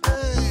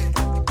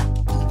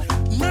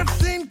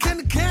nothing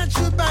can catch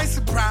you by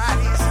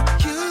surprise.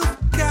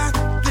 You've got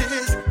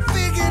this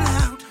figured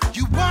out.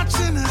 You're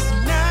watching us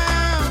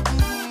now.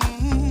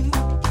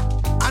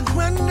 And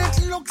when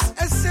it looks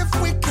as if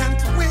we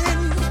can't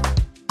win,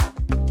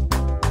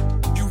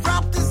 you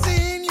wrapped us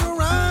in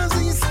your arms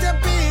and you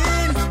step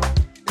in.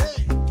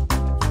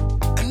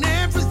 And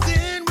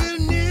everything we'll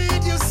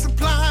need you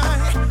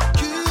supply.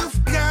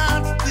 You've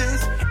got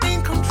this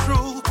in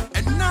control.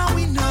 And now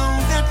we know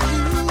that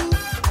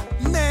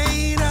you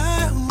made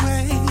a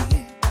way.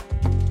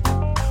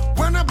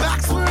 When our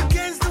backs were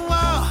against the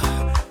wall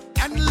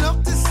and it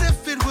looked as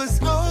if it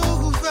was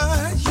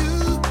over,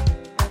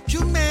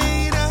 you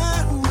made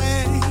a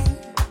way.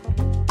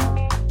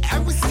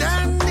 And we're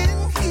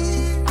standing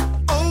here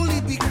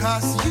only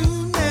because you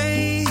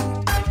made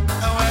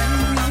a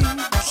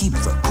way. Keep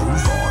the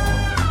groove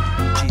on.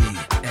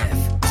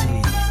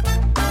 GFT.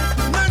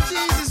 My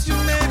Jesus, you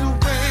made a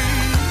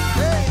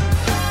way.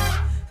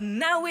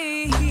 Now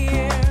we're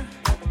here,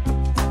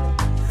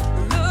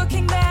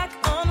 looking back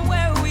on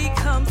where we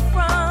come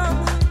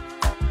from.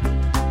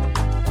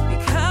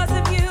 Because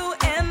of you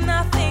and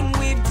nothing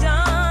we've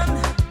done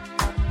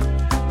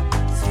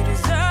to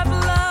deserve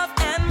the love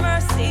and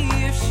mercy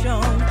you've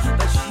shown.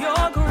 But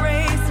your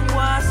grace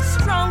was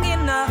strong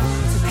enough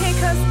to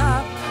pick us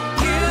up.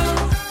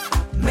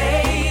 You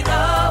made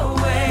a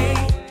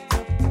way.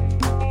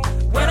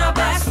 When our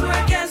backs were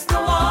against the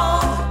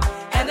wall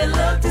and it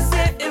looked as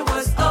if it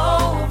was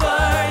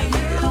over,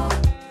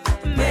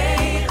 you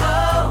made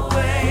a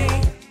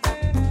way.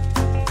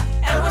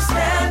 And we're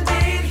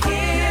standing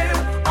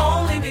here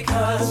only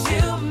because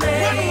you One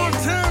made more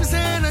time,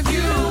 saying that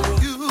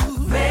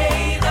you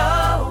made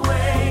a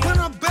way. when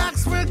our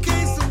backs were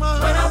against the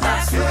wall. When our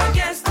backs were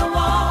against the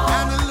wall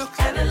And it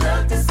looked, and it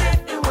looked as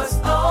if it was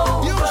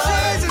over, you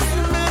Jesus,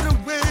 you made a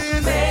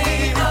way.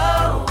 made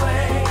a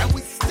way. And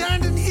we're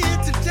standing here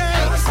today.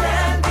 And we're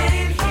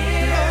standing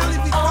here Only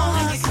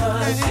only because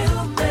because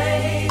you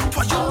made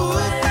For you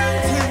move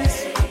mountains,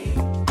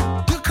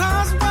 you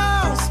cause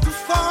walls to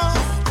fall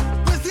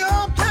with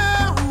your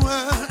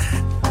power.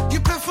 You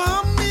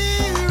perform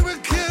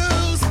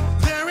miracles.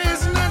 There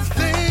is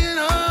nothing,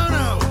 oh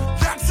no,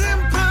 that's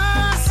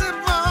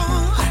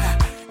impossible.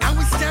 And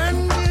we're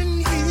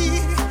standing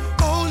here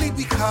only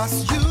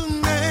because you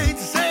made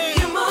say.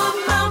 You move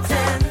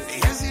mountains,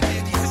 Yes, he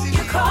did. Yes, he you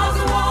did. cause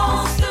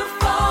walls to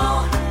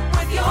fall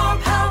with your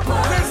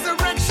power.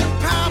 Resurrection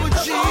power,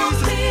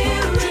 Jesus.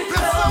 You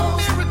perform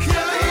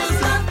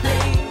miracles.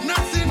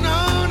 Nothing,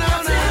 no,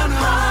 no, no,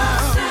 no.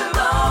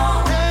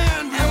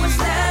 And we're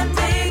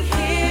standing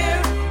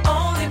here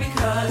only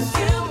because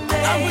you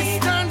we're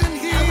made. standing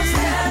And we're here.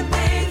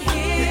 standing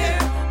here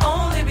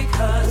only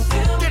because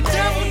you The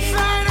devil made.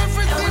 tried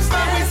everything,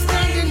 but we're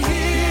standing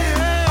here.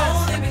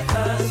 Only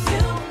because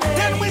you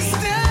Then made. we're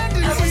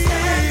standing And we're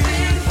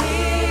standing here.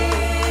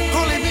 here.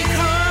 Only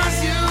because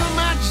you,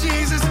 my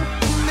Jesus,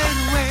 made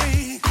a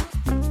way.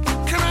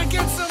 Can I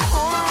get some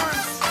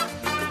horns?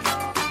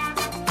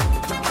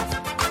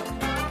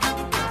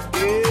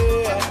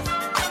 Yeah.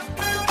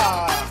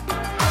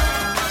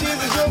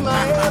 Jesus, you're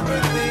my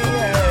everything.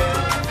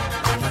 Yeah.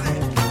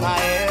 My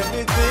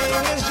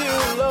everything is you,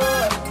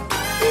 Lord.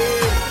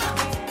 Yeah.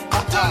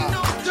 Don't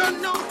know,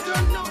 don't know,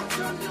 don't know,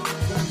 don't know.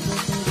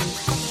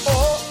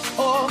 Oh,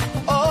 oh,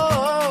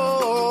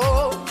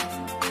 oh.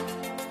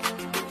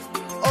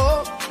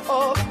 Oh,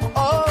 oh,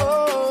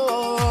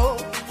 oh.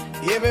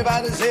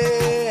 Everybody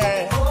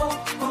say,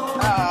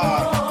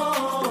 ah.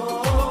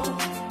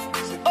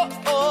 Say, oh,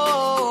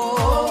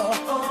 oh.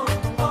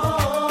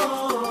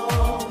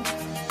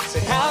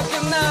 Say, how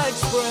can I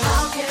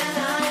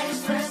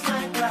express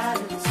my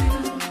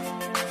gratitude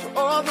for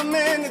all the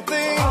many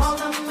things? all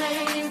the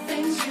many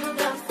things you've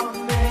done for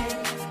me?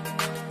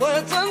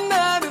 Words are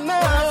not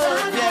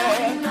enough,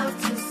 yeah.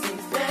 Enough to say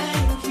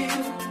thank you.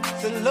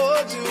 Say,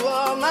 Lord, you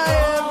are my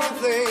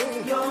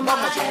everything. You're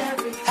Mama, my say,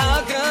 everything.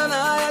 how can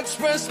I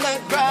express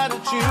my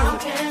gratitude How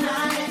can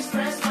I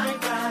express my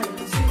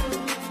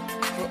gratitude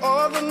for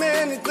all the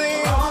many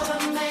things, all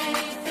the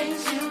many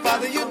things you've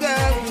Father, done you for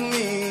done me? for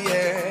me,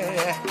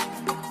 yeah.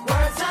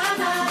 Words are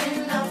not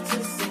enough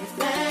to say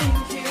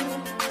thank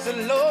you.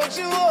 Say, Lord,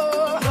 you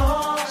are,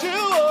 Lord, you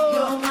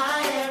you're are.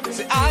 my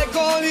Say, everything. I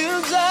call you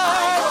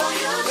Zion.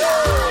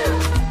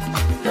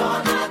 You're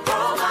my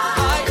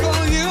provider. I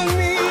call you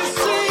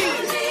Nisi.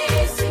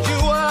 You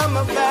are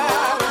my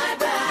back.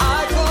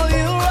 I call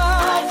you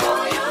Rock.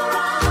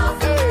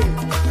 Hey.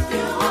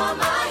 You are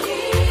my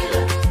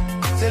healer.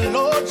 Say,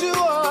 Lord, you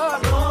are.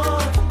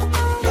 Lord,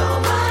 you're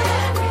my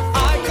everything.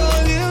 I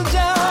call you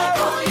Zion.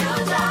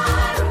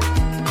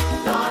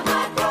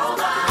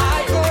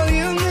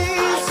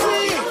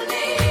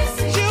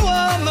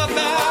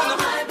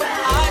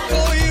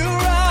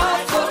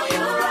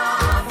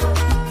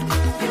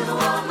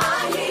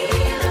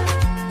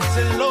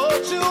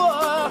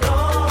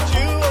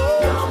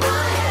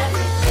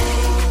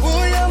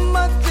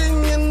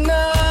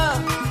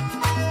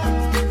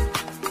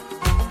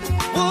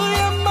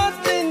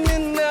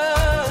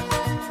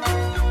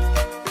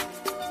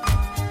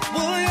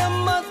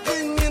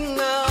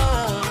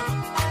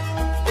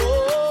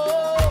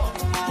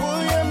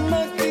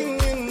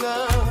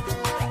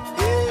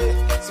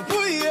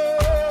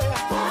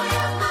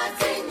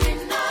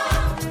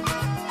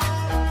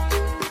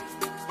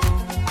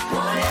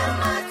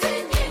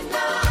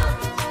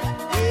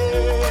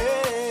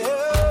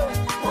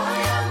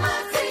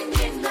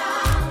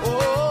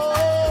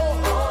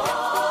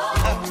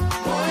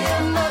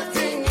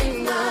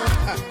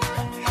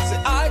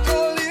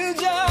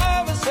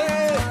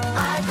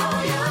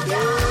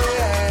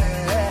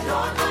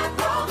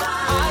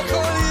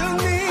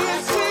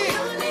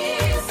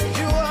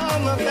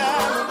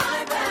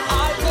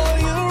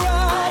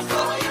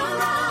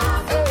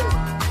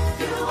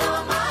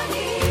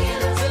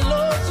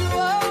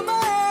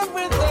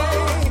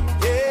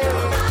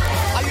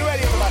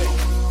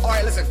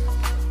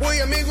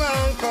 me go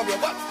and cover.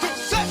 What you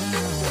say?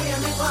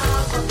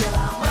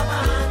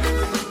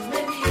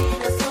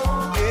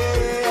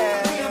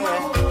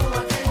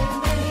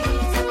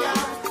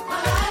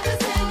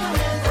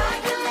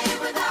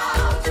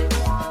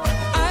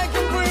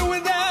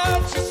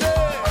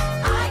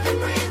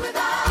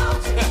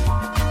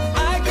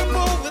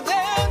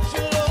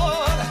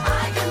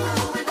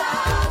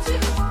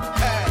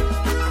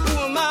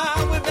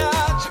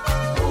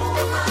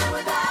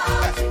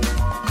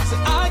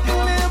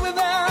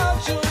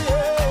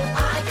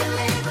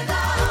 Without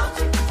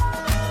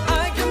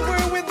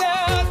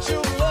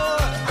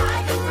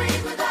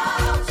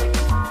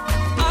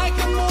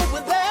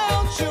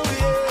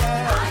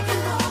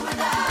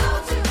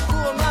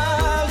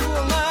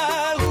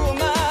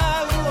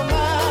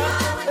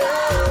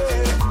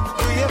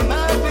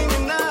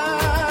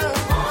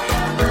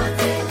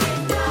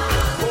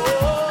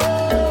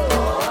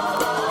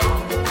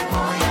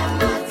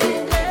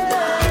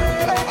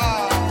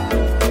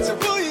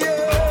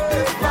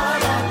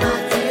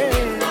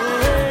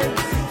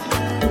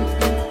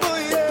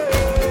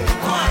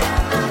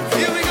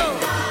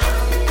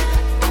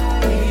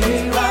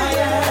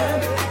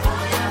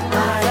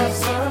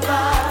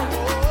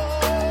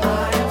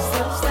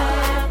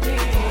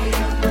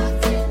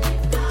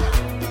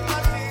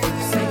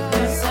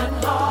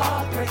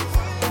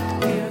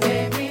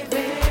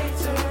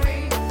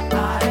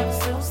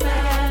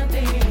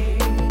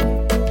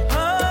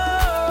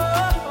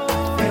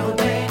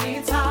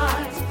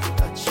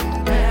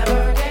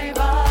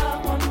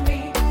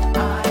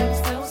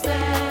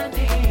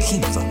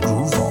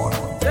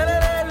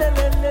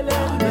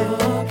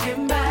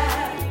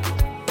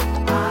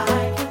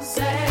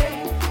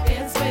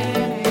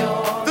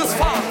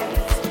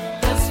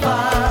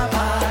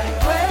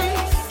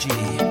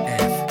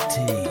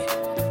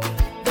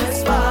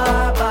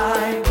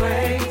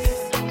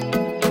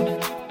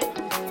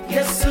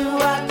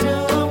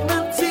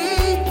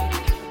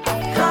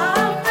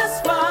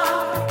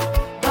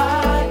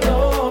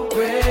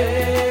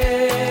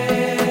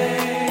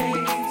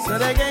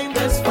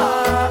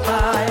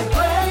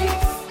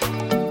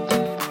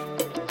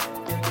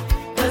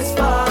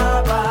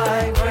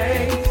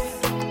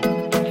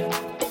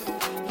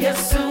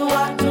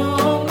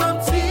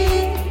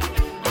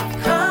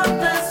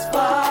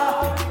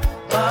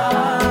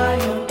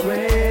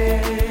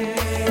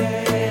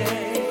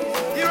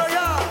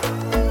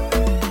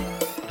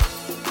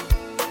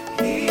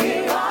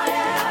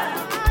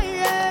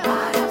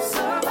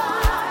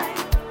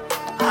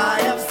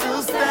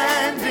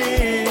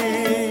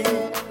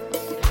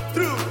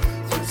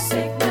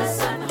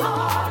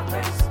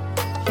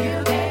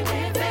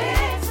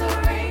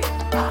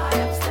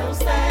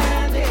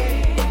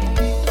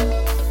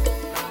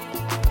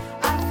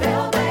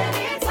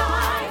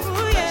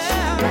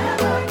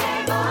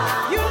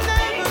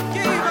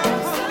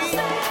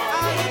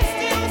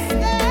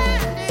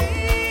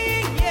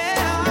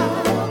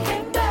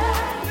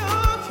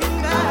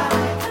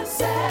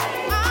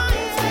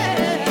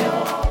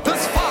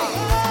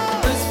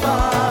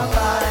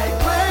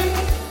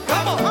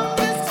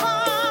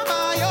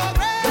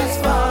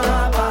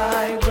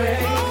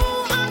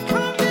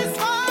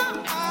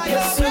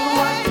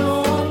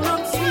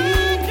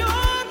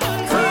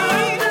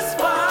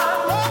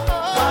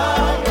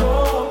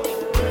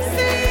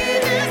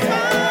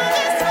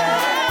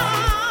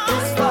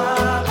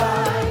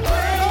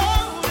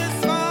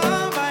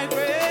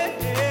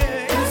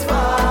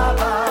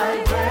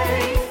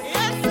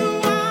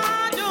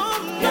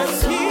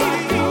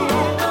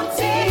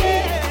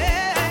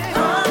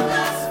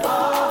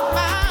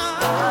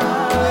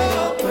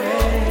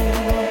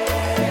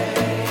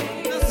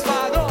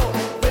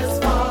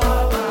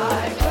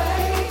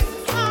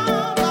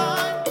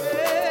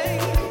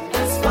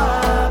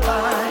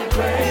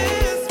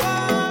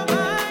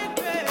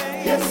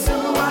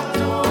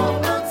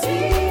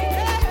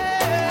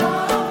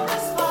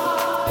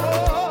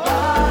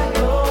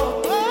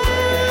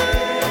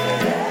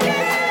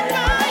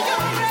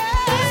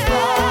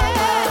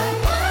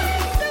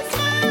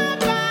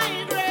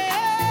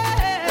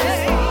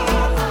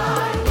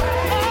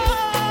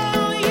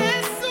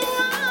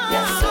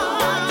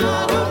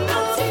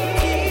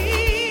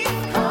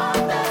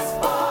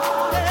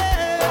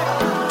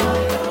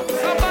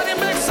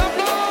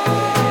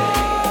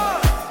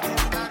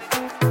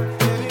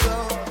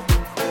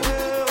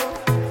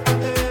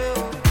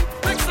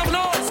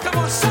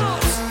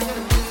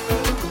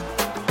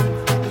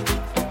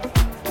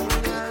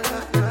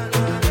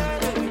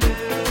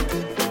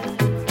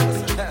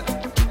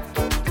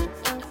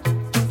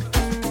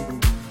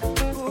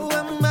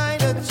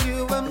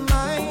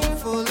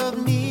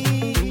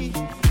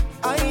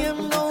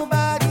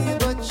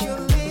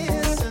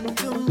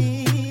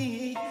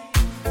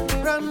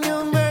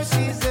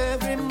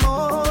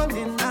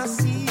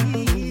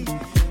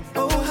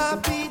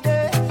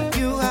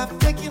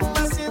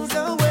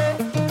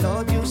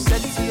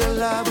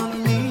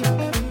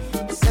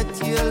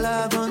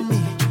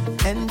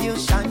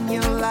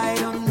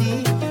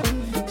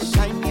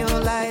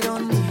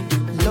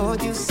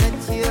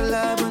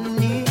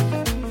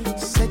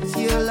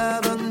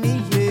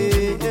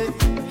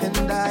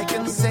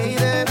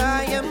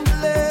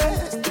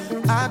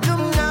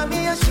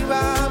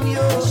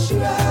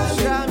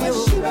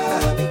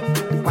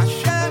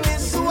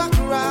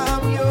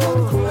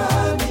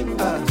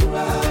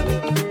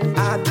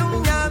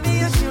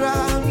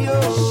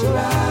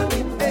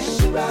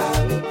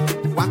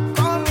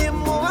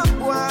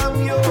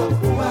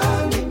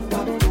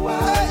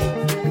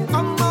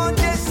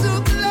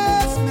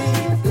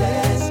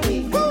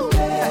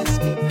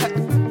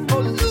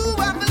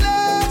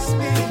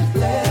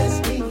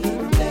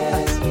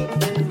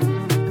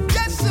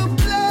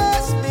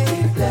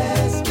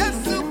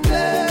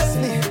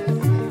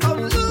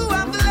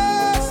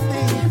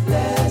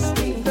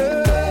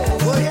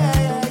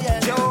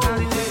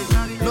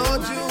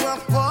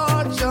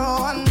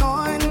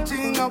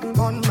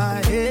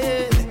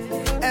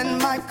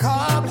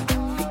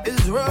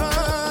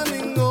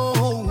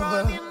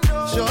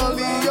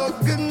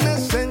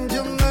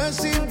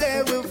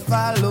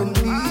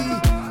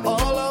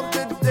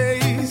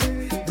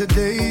the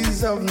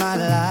days of my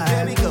life.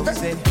 There we go.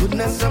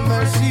 Goodness and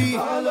mercy,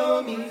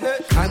 Follow me.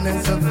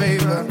 kindness and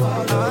favor,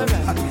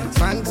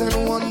 signs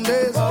and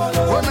wonders.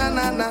 Oh na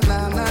na na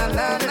na na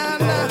na na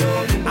na.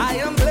 I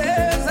am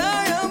blessed,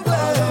 I am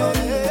blessed.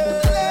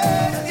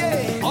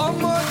 Yeah. Oh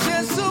more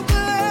Jesus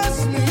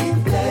bless me,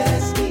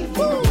 bless me,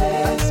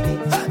 bless me.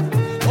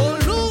 Oh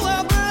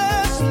Lord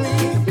bless me,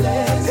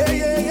 bless me,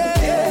 yeah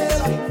yeah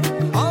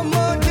yeah. Oh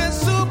more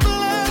Jesus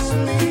bless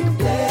me,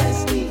 bless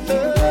me,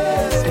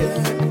 bless me.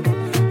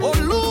 Oh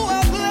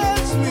Lord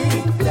bless me,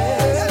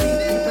 bless me,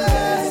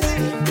 bless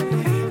me.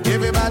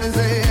 Everybody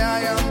say I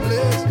am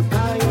blessed, I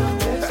am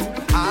blessed,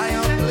 I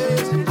am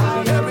blessed.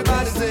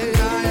 Everybody say I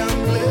am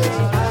blessed,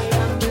 I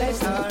am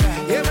blessed.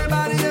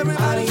 Everybody say I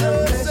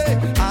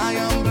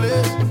am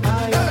blessed, I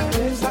am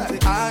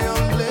blessed, I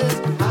am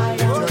blessed. I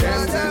am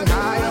blessed, I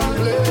am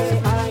blessed.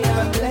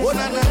 Oh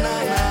na na na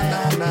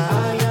na na. I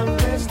am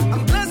blessed.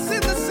 I'm blessed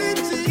in the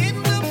city, in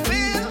the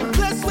field.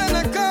 Blessed when I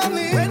come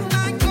in, when I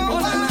go out. Oh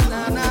na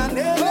na na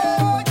na. Oh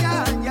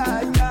yeah yeah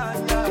yeah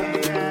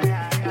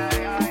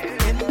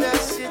yeah. In the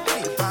city,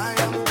 I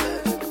am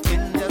blessed.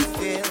 in the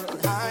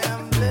field, I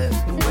am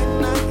blessed. when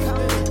I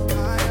come in, I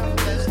am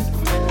blessed.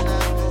 when I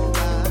go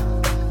out.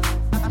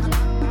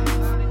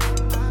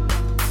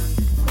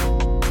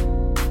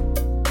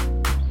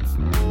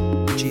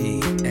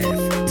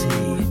 GFT.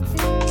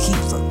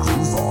 Keep the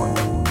groove on.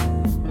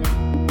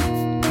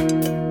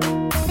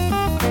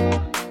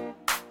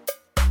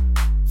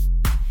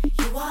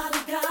 You are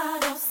the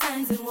God of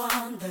signs and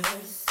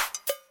wonders.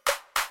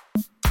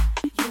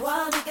 You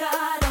are the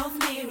God of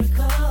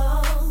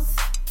miracles.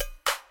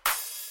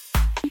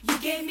 You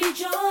gave me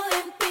joy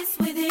and peace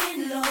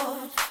within,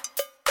 Lord.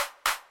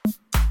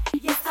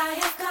 Yes, I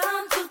have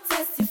come to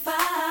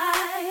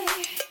testify.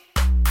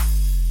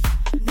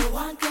 No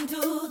one can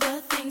do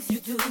the things you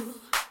do.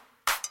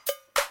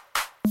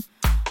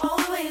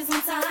 Always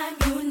on time,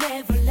 you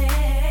never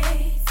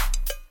late.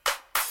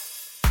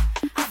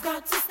 I've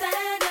got to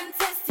stand and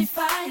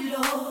testify,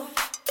 Lord.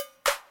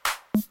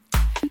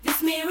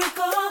 This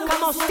miracle.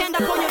 Come on, stand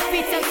up on your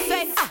feet and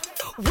say,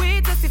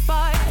 we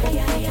testify,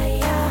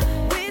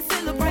 we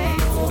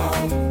celebrate.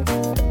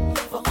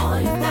 For all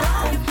you've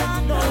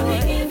done, Lord, we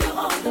give you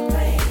all the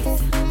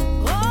praise.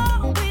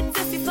 Oh, we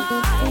testify,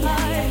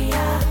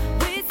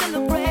 we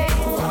celebrate.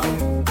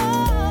 Oh,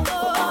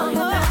 All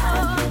you've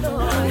done,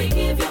 Lord, we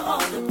give you all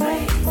the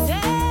praise.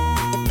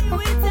 yeah,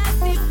 we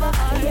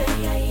testify,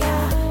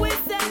 we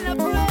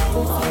celebrate.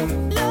 Lord,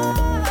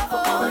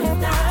 All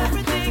you've done,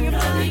 everything you've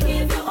Lord, we done,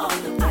 give you all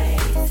the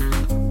praise.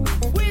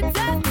 we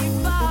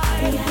testify,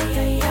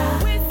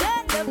 we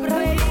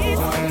celebrate.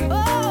 Oh,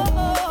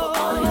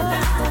 All you've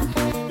done,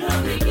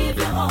 Lord, we give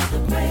you all the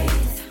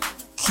praise.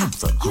 Keep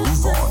the You groove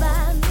stood on.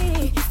 by me.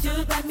 You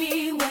stood by me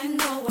when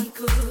no one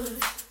could.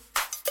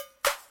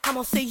 come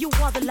on, say you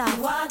are the You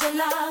love. are the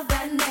love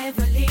that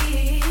never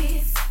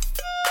leaves.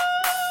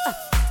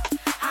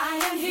 I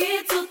am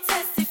here to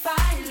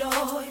testify,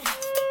 Lord,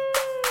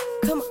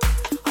 Come on,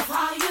 of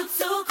how you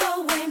took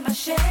away my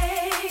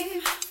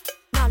shame.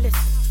 now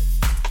listen.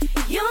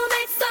 You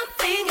made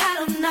something out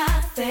of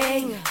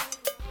nothing.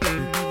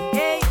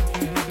 Hey, I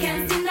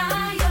can't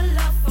deny your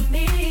love for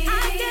me. I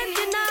can't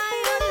deny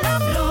your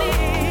love for Lord, me.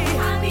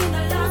 I'm in a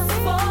loss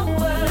for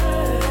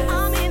words.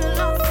 I'm in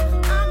love.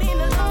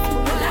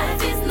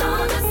 Life is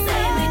not the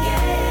same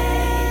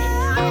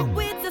again.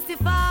 We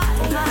testify,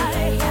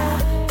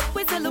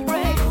 we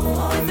celebrate,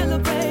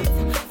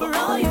 For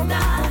all you've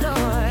done,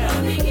 Lord.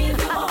 Lord, we give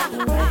you all the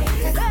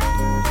praise.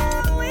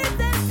 We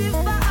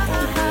testify,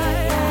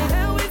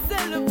 we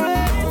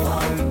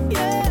celebrate,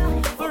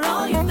 yeah. For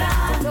all you've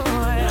done,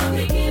 Lord,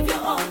 we give you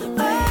all the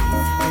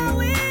praise.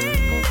 We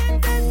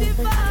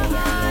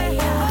testify,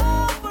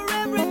 for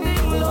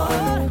everything,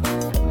 Lord.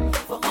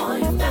 For all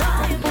you've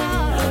done,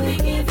 Lord, we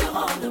give you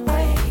all the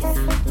praise.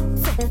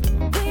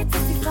 We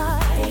testify,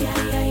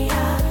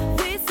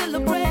 we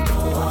celebrate,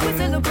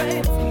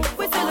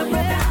 we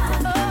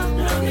celebrate.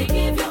 Lord, we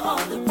give you all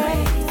the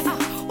praise.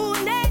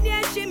 Unenye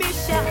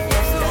shimisha,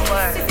 Just this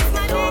word. this is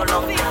my No name,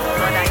 long time,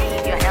 Lord, I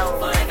need your help.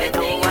 For And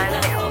no everything one you've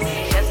done for else. me.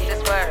 Just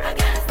this word.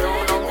 No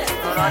long time,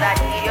 Lord, I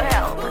need your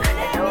help.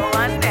 And no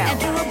one else.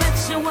 Edwin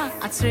Betchewa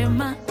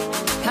atrema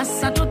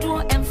kasa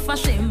dodo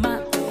emfashema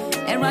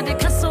erade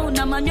kaso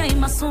na manyo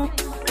imaso.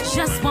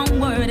 Just one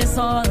word is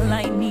all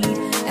I need.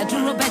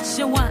 Edwin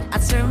Betchewa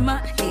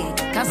atrema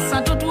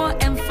kasa dodo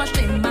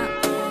emfashema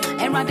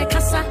erade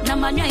kasa na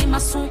manyo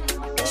imaso.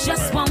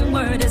 Just one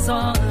word is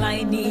all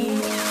I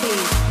need.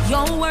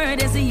 Your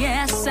word is a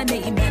yes and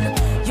amen.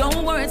 Your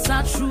words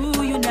are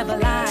true, you never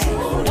lie.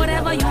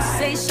 Whatever you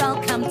say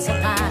shall come to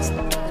pass.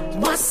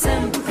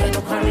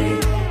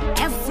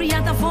 Every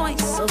other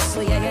voice,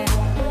 so yeah.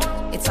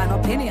 It's an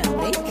opinion,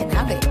 they can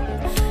have it.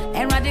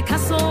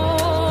 Eradicaso,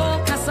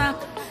 casa,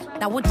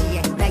 that would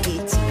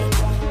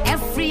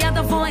every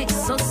other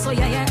voice, so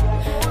yeah.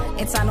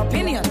 It's an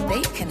opinion,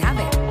 they can have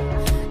it.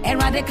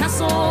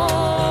 Eradicaso,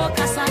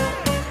 casa,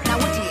 that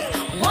would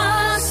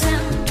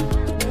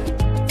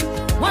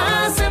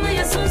wasem,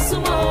 yes,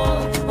 so,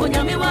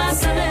 Onyami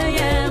wasem,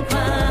 yeah.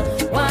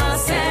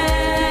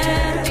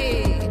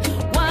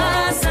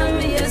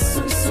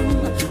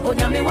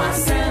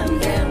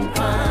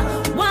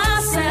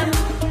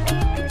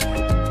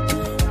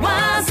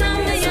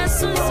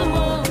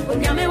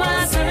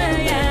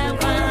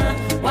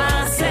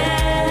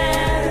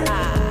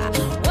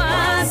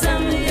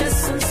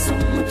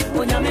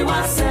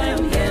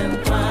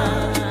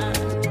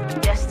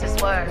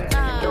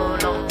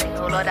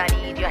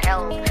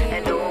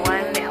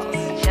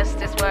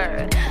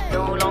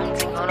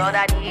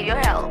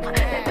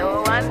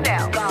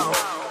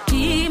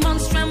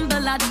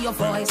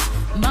 voice.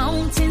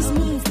 Mountains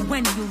move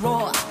when you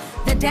roar.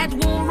 The dead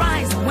will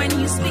rise when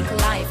you speak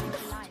life.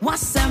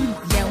 Wasam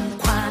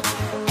yenkwa.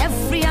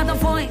 Every other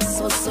voice,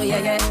 so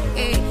yeah.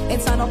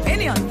 It's an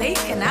opinion, they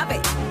can have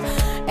it.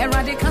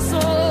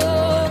 Eradikaso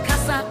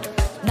kasa.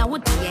 Now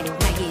what do you hate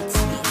me?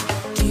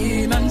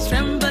 Demons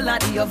tremble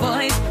at your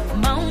voice.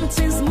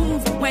 Mountains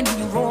move when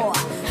you roar.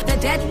 The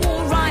dead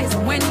will rise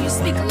when you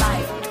speak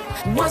life.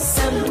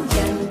 Wasam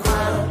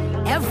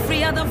yenkwa.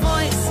 Every other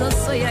voice,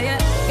 so yeah.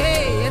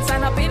 Hey, it's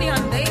an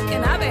opinion, they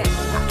can have it.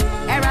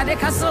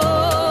 Eradikaso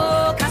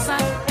kasa.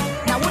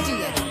 Now what do you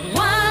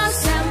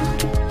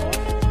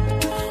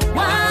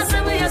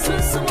Wasam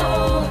yesusumo.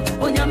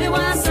 Onyame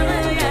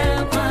wasam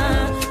yenkwa.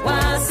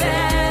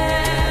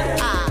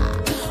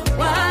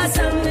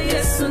 Wasam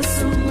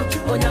yesusumo.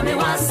 Onyame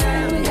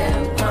wasam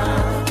yenkwa.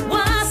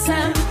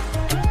 Wasam.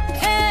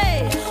 Hey.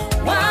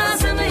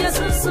 Wasam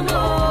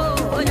yesusumo.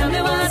 Onyame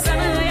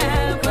wasam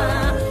yenkwa.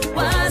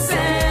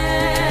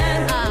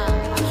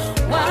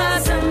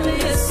 Wasam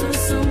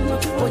yesusumo.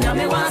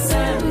 Onyame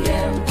wasam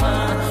yenkwa.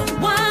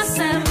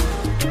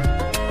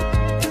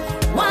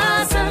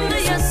 Wasam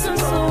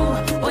yesusumo.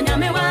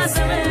 Onyame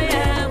wasam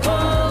yenkwa.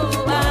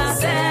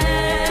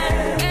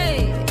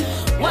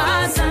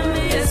 Wasam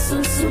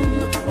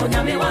yesusumo.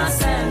 Onyame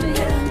wasam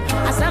yenkwa.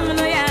 Asam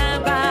no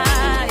yaba.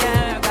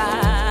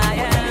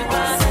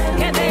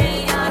 Kebe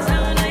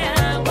asam no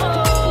yaba.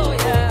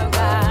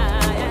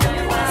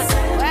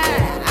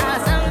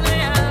 Asam no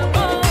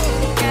yaba.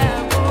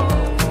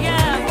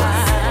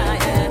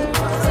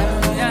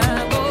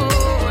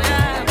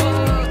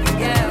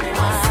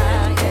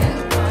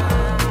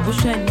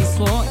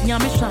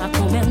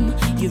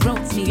 You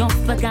wrote me off,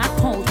 but God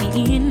called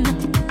me in.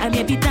 I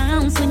may be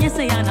down, so you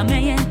say I'm a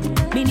man.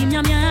 Meaning,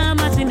 I'm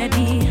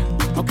martinelli.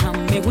 Or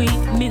come me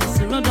with Miss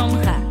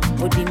Rodonka.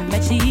 Or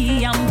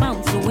Dimechi, I'm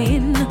bound to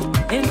win.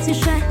 Empty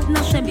share,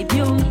 not share me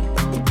view.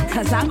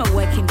 Cause I'm a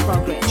work in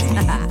progress.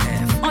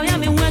 Oh, yeah,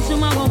 me went to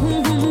my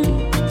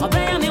home. Or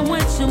bear me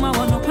went to my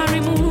one of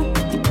Parimu.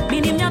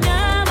 Meaning, I'm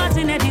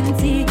martinelli.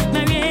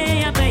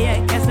 Mary, I pay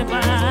a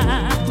casaba.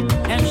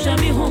 And show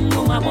me home,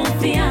 I won't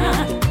fear.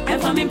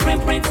 If I'm in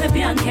print, if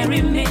you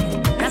carry me,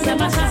 that's a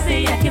mash I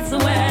say, I get to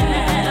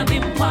where I've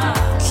been part.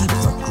 Keep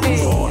the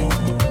groove on.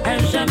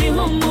 And show me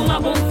home, I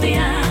won't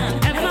fear.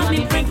 If I'm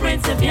in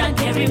print, if you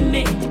carry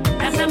me,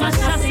 that's a mash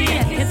I say,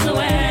 I get to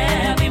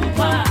where I've been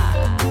part.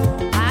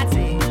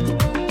 Party.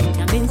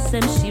 I'm in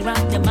some Shira,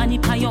 the money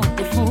pay on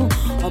the phone,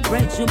 or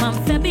bread you man,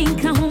 Febin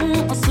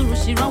Kahun, or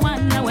Surushira,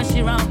 one now where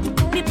she round.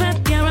 The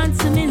pep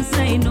guarantee me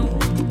say no.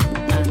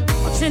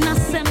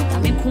 Sem,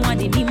 I'm in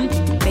Kuaninim,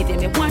 made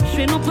me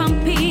watching no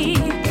pumpy.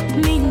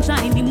 Ninja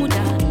in the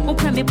muda,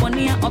 open me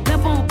bonia, or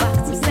pebble back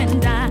to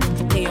sender.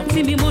 They don't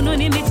see me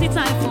mononymity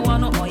type for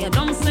one or you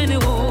don't say no.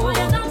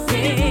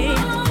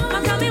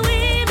 I'm coming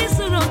with this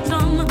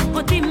rotom,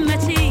 or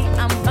Dimechi,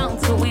 I'm bound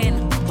to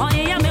win. Oh,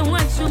 yeah, me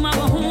watch you my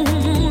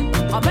home,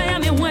 or bear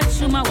me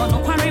watch you my one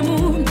or quarry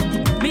moon.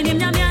 Minim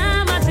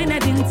Yamia Martin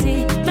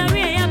Edinti,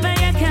 Maria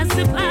Baya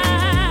Cassipa,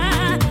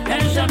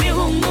 and show me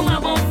whom I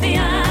won't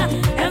fear.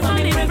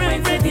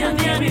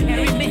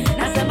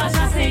 That's the much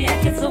I say, I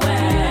get to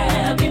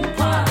where I've been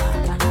part.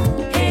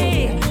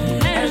 Hey,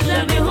 and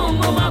show me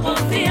whom I won't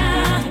fear.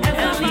 And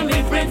I'm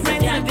my friends,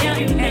 and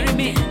you marry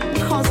me.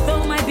 Cause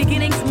though my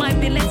beginnings might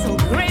be little,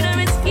 greater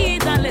is he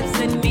that lives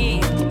in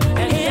me.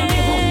 And show me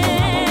whom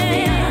I won't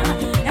fear.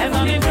 And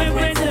I'm my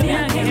friends, and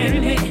you marry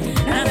me.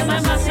 That's the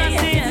much I say, I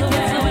get to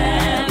where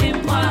I've been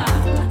part.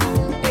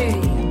 Hey.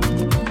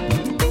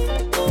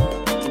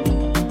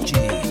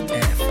 GFT.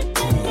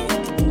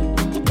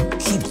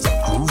 Keep the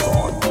groove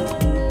on.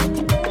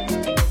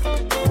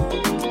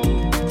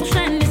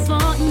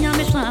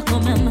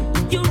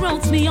 You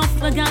wrote me off,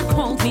 but God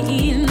called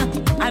me in.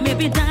 I may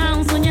be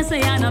down, so you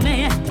say I'm a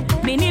man.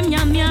 Minim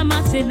Yamia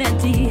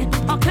Martinetti,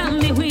 or can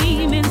me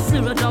women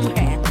Surodom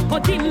hair, or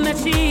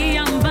Dimechi,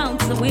 I'm bound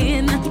to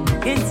win.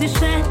 It's a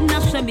shed,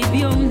 not show me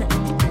beyond.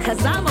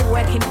 Cause I'm a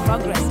work in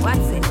progress,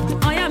 what's it?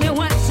 Oh, yeah, me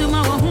watch to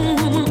my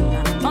home.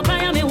 Oh,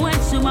 I me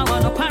watch to my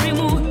one of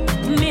Parimu.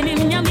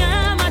 Minim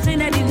Yamia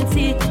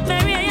Martinetti,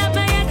 Mary, I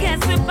pay a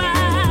Cassipa.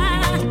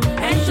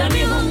 And show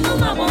me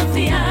home, I won't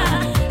fear.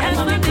 And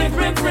I'm a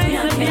different friend,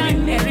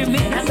 and marry me.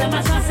 As a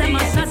mash I say, I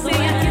get to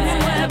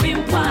where I've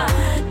been part.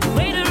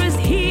 Greater is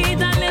he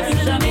that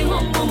lives in me,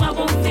 whom I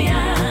won't fear.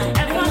 And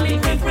I'm a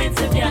different friend,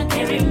 if you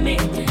carry me.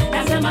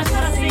 As a mash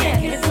I say,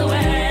 I get to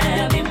where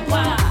I've been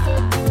part.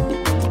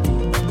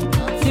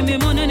 See me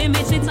money,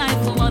 me shit time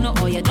for one,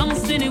 or you don't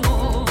see the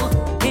war.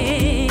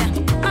 Hey,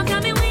 I'm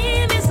coming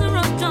with me, so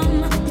rock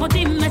down. But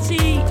in my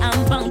tea,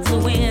 I'm bound to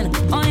win.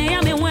 Oh,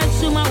 yeah, me went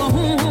to my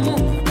home.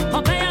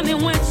 Oh, yeah, me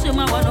went to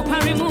my one, or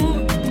Parimu.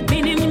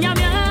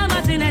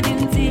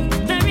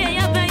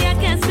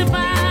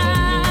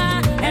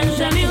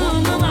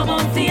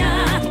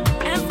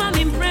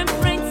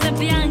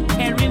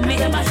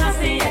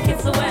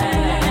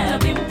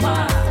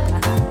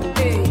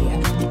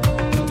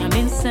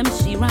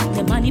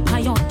 The money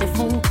pay on the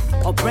phone,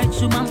 or bread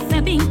to my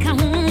febbing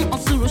kahun, or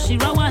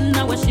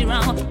Surushirawana, where she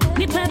round.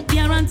 Me pep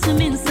to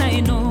me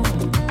say no.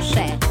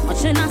 Share, or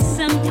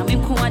Chenasem,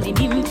 Yamin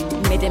Kuadim,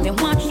 made them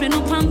watch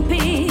no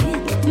pumpy.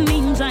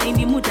 Ninja in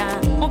the muda,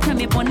 or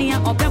Kame Bonia,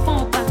 or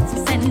Pepper back to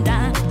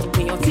sender.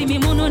 When your Timmy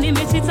Mono, ni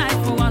me type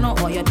for one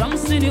or your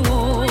drums in the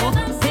wall.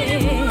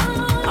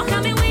 Or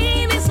Kame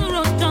we miss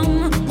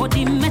Rodom, or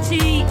the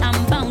Mechi,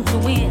 I'm bound to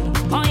win.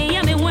 Or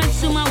Yami went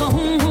to my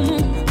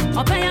home,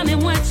 or Payami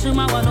went to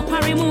my one of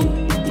Parimu.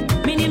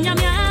 Minim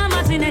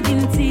Yama in a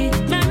dinty,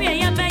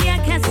 Maria Baya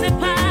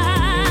Cassepa,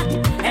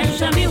 and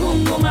Shami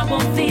Humuma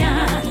Bonfia,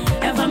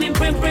 ever been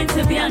print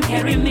to be and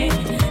carry me.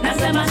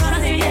 That's a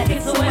matter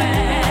it's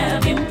where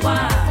in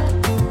pa.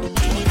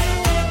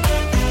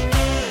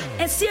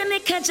 It's your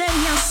neck and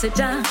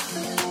Yasida.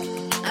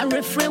 I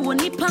refrain when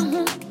you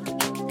pang,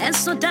 and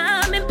so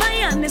damn in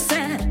Payane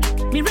said,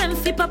 me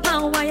remfi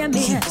papa, why am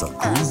here?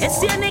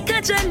 It's your neck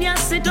and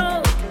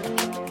Yasido.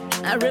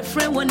 I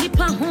refrain when you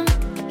pang.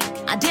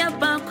 I dear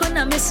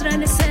Bakona Miss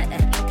Rene said,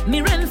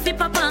 me remfi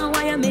papa,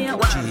 why am here?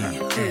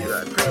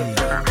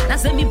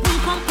 That's a me boom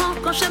pom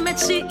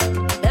koshamechi,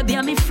 baby,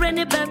 I'm me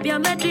friendly, baby,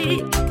 I'm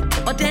ready.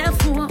 Or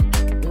therefore,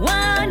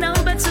 why now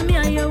better me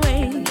on your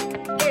way?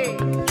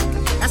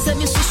 I said,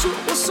 me susu,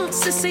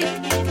 sissy,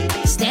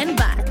 stand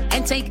back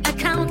and take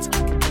account.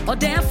 Or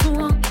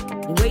therefore,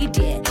 wait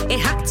there, it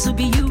had to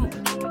be you.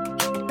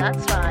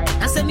 That's right.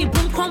 I said, me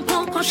boom pom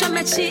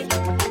koshamechi,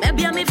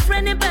 baby, I'm me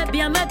friendly,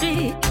 baby, I'm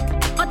ready.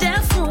 Or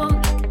therefore,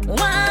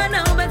 why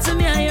now better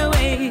me on your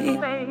way?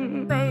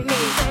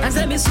 I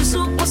said, me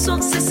susu,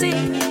 sissy,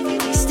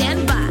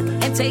 stand back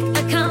and take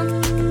account.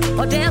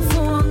 Or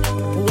therefore,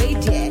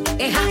 wait, yeah,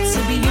 it has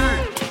to be you.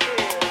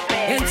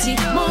 Empty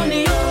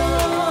money,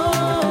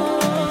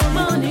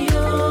 money,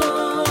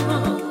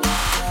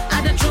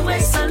 I don't throw away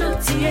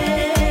salute,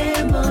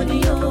 yeah,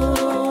 money,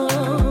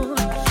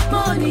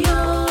 money,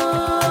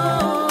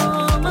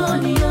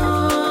 money,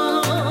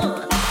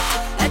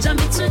 I jump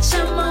into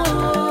chamo,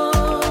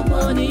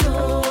 money,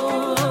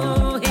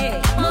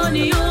 hey,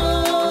 money,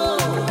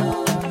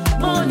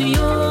 money,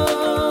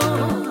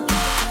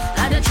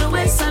 I don't throw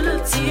away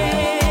salute,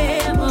 yeah.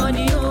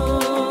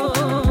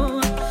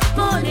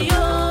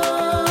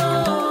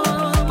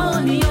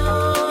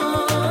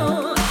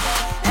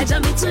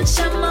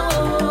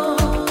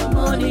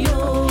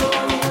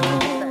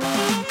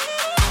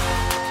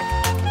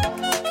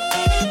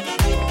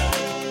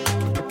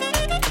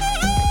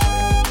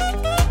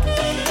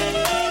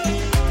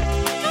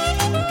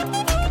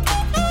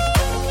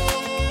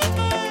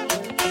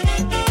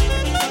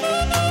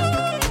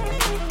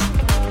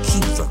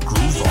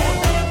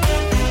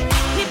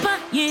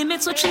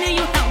 So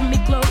you held me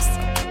close,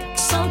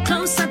 so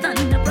closer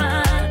than a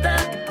brother,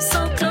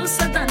 so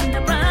closer than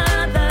a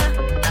brother.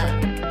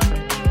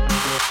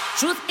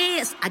 Truth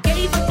is, I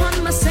gave up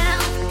on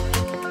myself,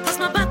 cause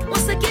my back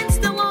was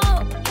against the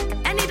wall,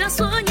 and it was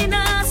swung in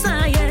us,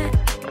 yeah.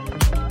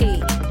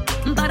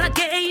 But I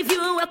gave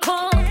you a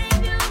call,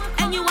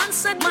 and you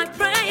answered my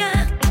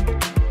prayer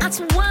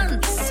at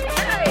once.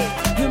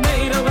 You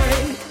made a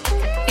way.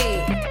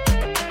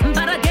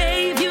 But I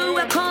gave you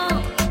a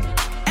call,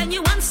 and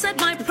you answered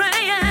my prayer.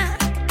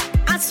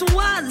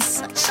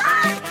 Once,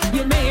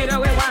 you made a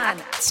way 1,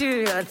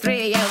 2,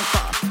 3, and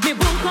 4. Me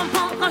boom pom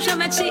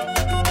koshamechi,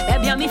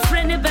 baby I'm me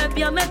friendly,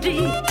 baby I'm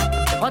ready.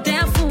 Or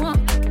therefore,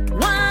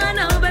 why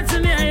now better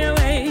me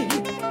away?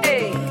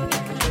 Hey,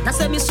 now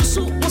say me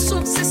susu,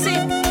 sissy,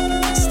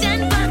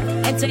 stand back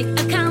and take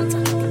account.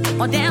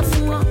 Or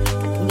therefore,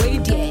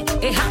 wait,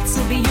 yeah, it has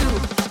to be you.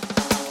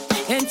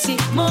 Empty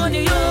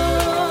money,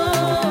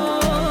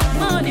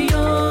 money,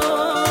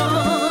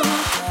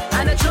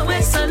 I don't throw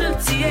away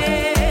salute,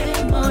 yeah.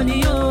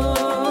 Money,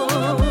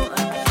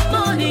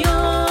 money,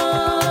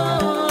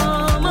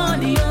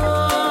 money,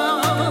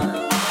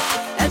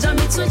 I jump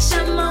into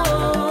chamo,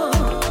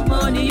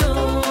 money,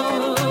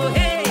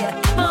 hey,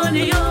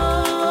 money,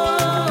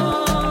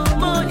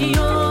 money,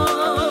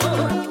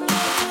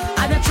 I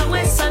don't throw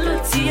away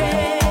salute,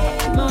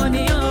 yeah,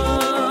 money,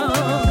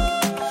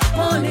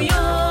 money,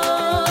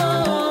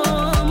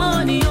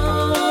 money,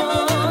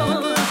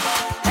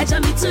 I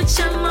jump into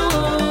chamo,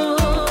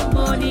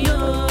 money,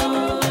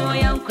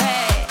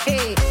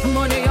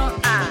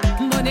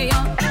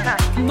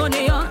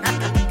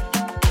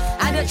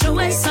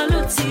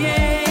 salute,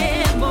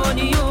 yeah,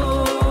 money,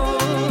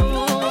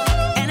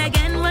 and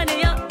again, money,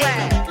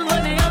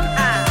 money,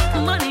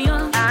 money,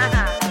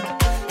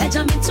 I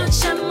jump into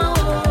chamo,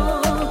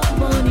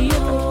 money,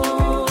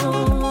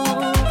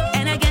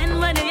 and again,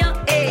 money,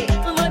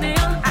 money,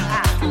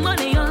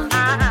 money,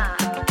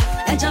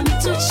 I jump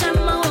into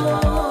chamo,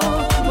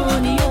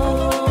 money,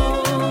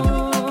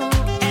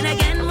 and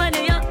again,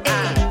 money,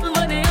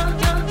 money,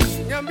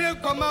 Yamie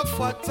come up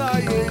for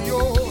tie yo,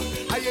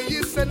 I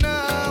used to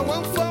know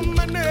one for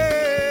money.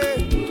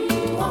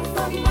 One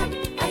for money,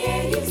 I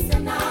used to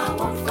know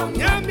one for money.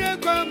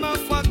 Yamie come up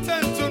for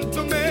 10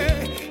 to me,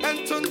 and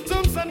 10 to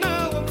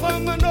now one for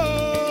money.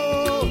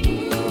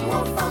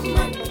 One for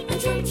money, and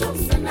 10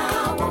 to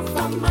now one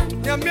for money.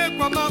 Yamie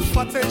come up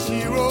for 10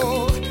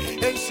 shiro,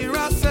 and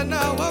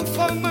Shirasana, one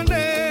for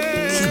money.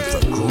 Keep the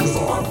groove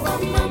on.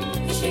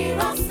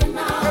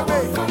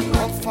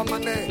 One for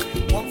money,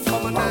 one for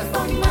money,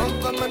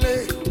 one for money.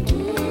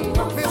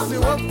 Missy,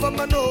 one for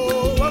money,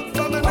 one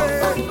for money.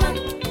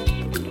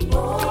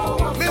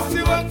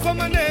 Missy, one for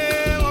money,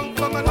 one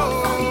for money.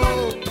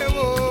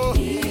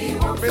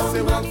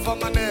 Missy, one for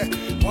money,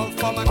 one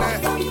for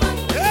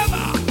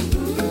money.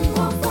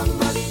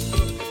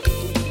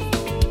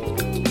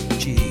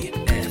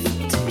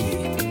 GFT.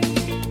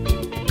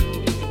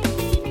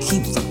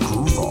 Keep the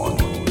groove on.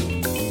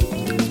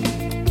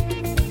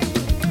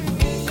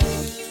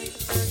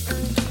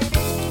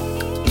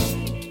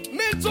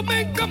 Me to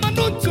make a man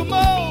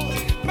tomorrow.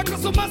 Make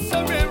us a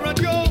massacre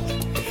radio.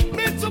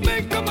 Me to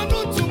make a man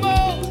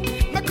tomorrow.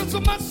 Make us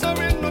a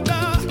massacre no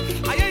da.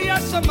 Aye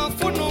sama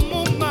fono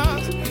mama.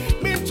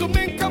 Me to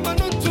make a man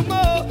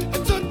tomorrow.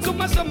 To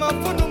masama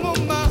fono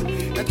mama.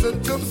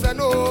 To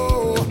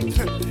sano.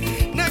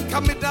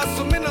 Kamida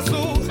so mena so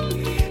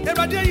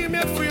everybody you me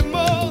free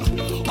more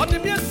on the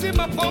me see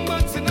my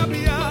performance in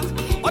abia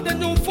on the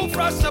new full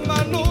fresh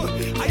mano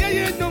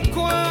aye no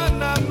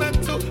kwana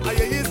meto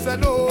aye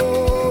sano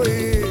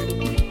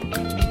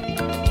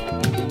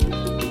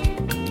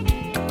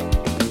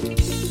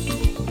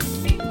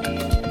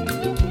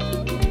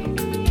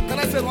Can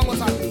I say one more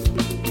time?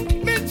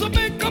 Me to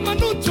make come on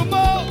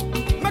tomorrow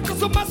make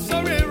us a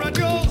massacre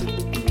radio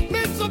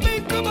me to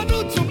make come on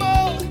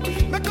tomorrow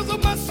make us a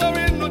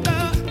massacre no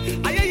da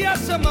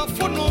Sama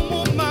fono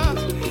mama,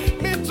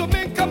 me to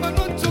make a man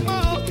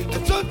tomorrow,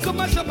 and to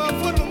my sama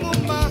fono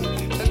mama,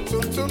 and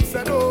to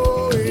sano.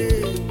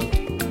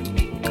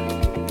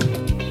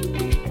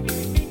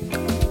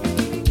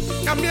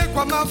 Come here,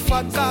 come on,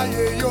 fata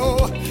yo,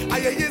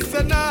 aye is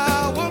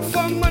na one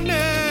for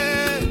money,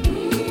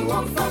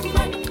 one for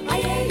money,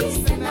 aye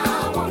is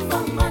na one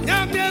for money.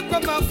 Come here,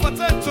 come on,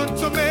 fata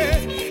to me,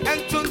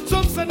 and to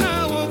sana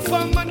one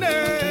for money,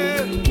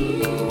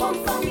 one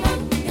for money.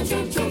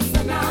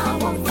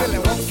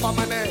 One for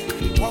money,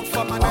 one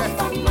for money,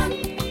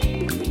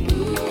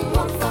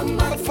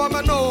 one for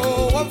money,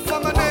 one for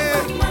money,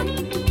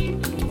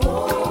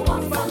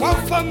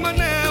 one for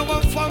money,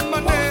 one for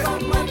money.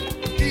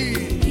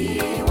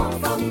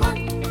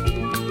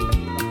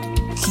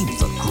 Keep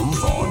the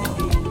groove on.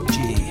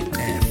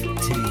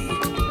 GFT.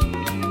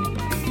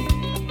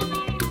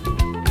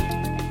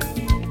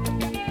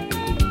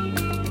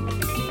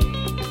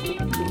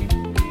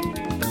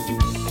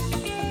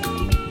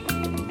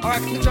 All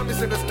right, can you tell me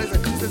say this?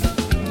 Listen.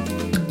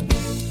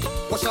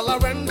 What shall I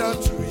render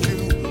to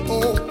you,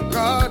 oh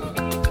God,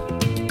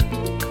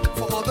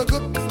 for all the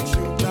good things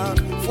you've done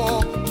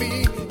for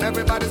me?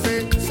 Everybody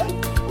say,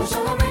 what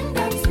shall I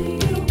render to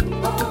you,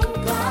 oh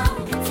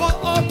God, for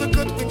all the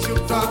good things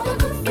you've done?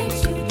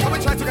 Can we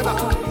try together?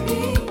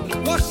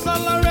 What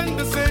shall I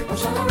render, say, what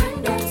shall I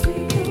render to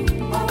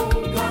you,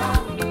 oh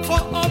God, for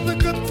all the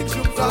good things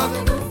you've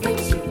done?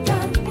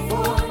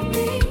 For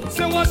me.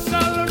 Say, what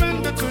shall I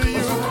render to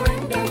you?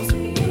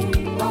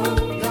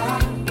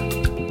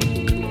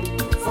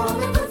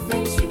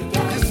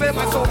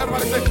 My soul,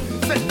 everybody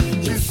say,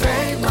 you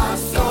save my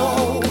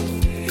soul,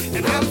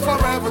 and I'm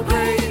forever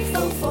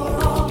grateful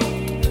for all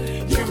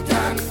you've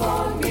done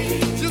for me.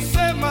 You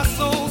save my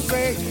soul,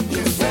 say,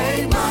 you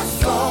save my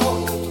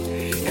soul,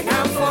 and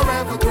I'm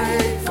forever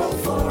grateful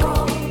for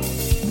all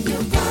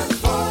you've done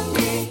for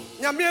me.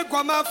 Nyame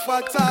kwa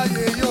mafata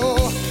ye yo,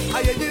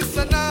 aye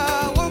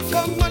yisana one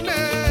for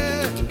money,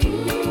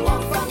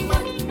 one for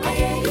money,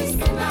 aye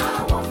yisana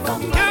one for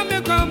money. Nyame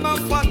kwa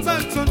mafata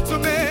to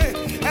me.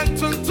 And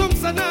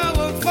now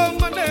for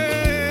money.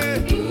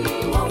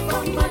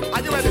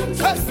 Are you ready?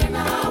 Yes.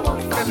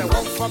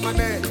 One for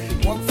money,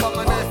 one for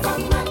money,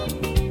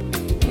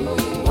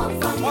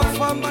 one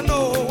for money, one for money,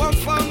 one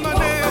for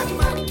money,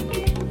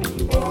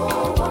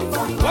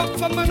 one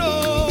for money,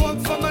 one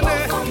for money,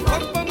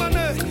 one for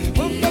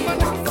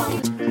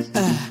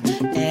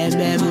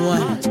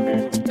MM1.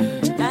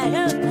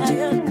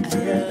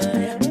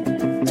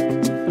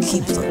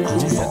 Keep the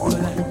groove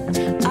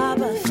on.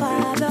 Abba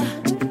Father.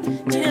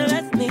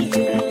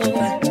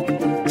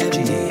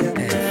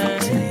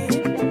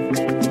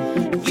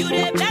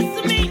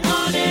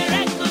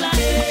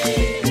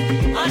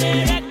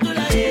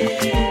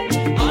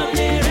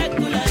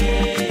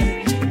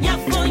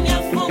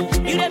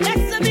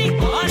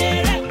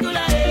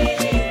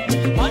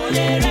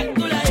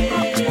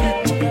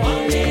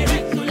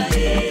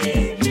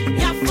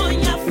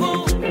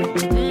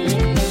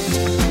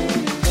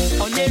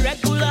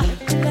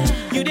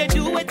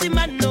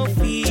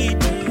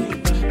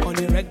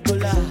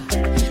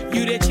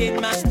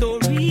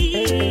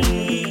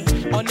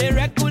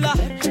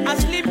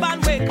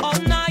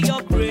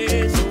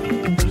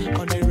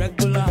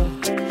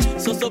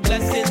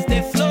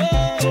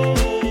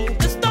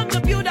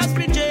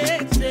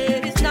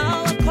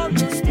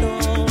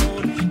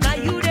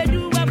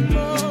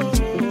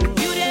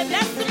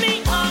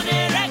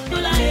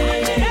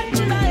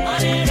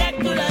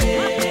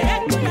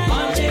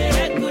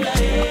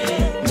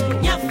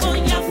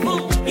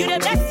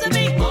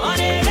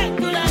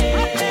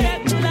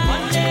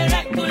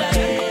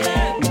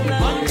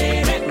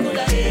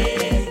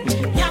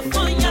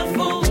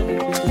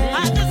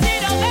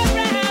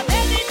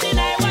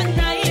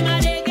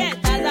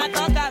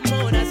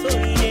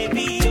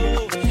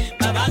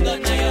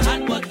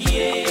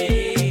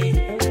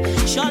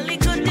 Surely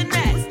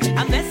goodness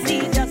and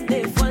mercy just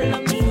they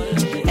follow me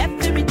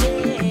every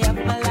day of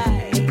my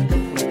life.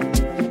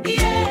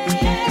 Yeah,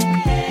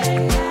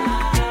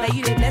 now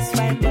you the best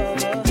fine boy,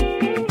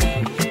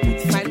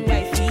 fine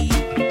wifey,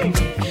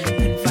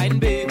 and fine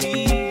baby.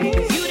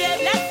 You the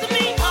bless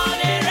me on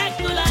a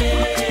regular,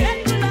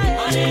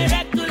 on a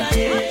regular,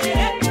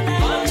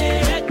 on a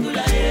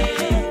regular.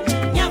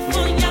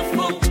 Nyafu,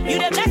 nyafu, you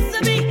the bless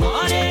me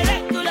on a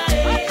regular,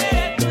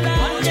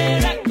 on a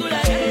regular,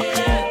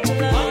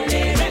 on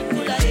a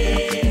regular.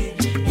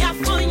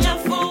 Nyafu,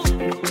 nyafu.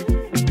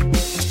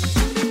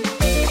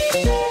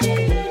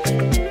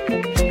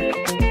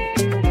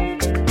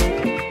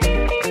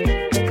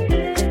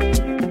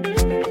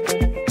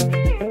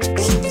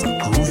 Keep the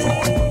groove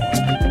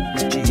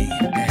on.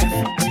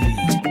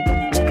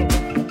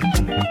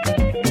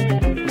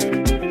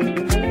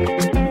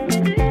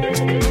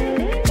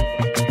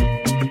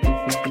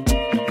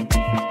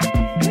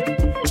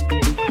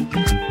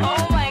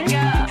 Oh my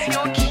God,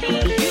 you're key.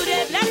 You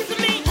dey bless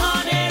me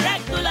on a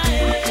regular,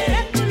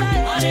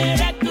 on a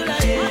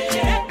regular,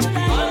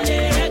 on a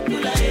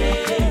regular.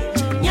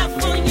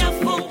 Nyafu,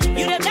 nyafu,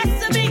 you dey bless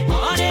me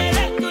on a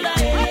regular,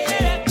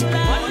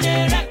 on a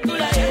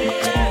regular,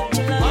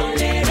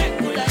 on a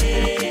regular.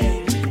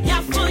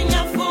 Nyafu,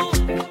 nyafu,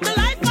 the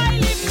life I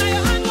live now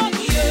your hand on.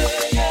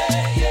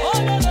 Oh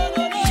no no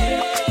no no.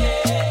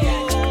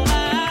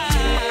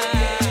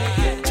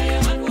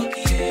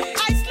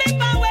 I sleep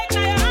and wake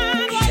now your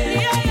hand on.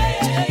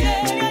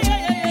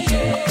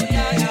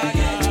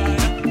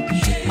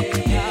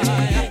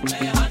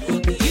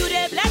 You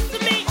dey bless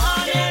me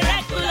on a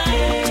regular,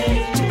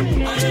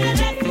 on a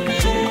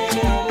regular,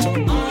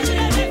 on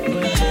a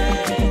regular.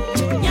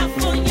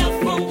 Nyafu,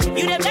 nyafu,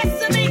 you dey bless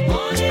me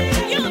on a,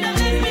 you dey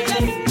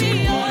bless me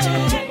on a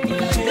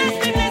regular. Bless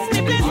me, bless me,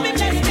 bless me,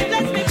 bless me,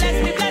 bless me, bless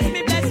me, bless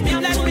me, bless me,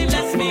 bless me,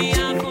 bless me.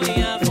 Nyafu,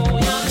 nyafu,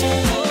 nyafu.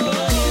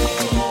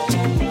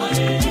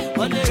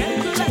 On a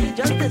regular,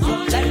 just as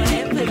like my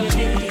everything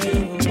to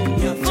you.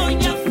 Nyafu,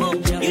 nyafu,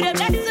 you dey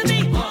bless me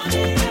on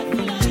a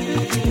regular.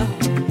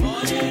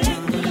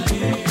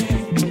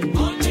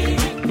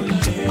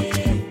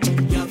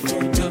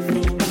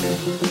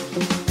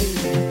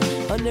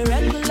 On the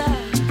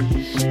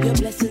regular, your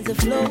blessings are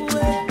flowing,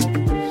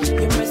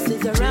 your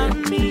mercies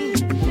around me.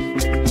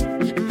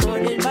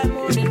 Morning by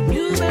morning,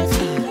 new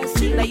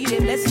mercies. Like you dey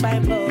bless my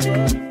boy.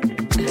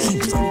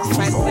 Keep the groove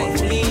Fine, on.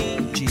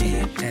 fine,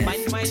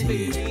 GFT. fine,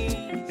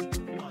 baby.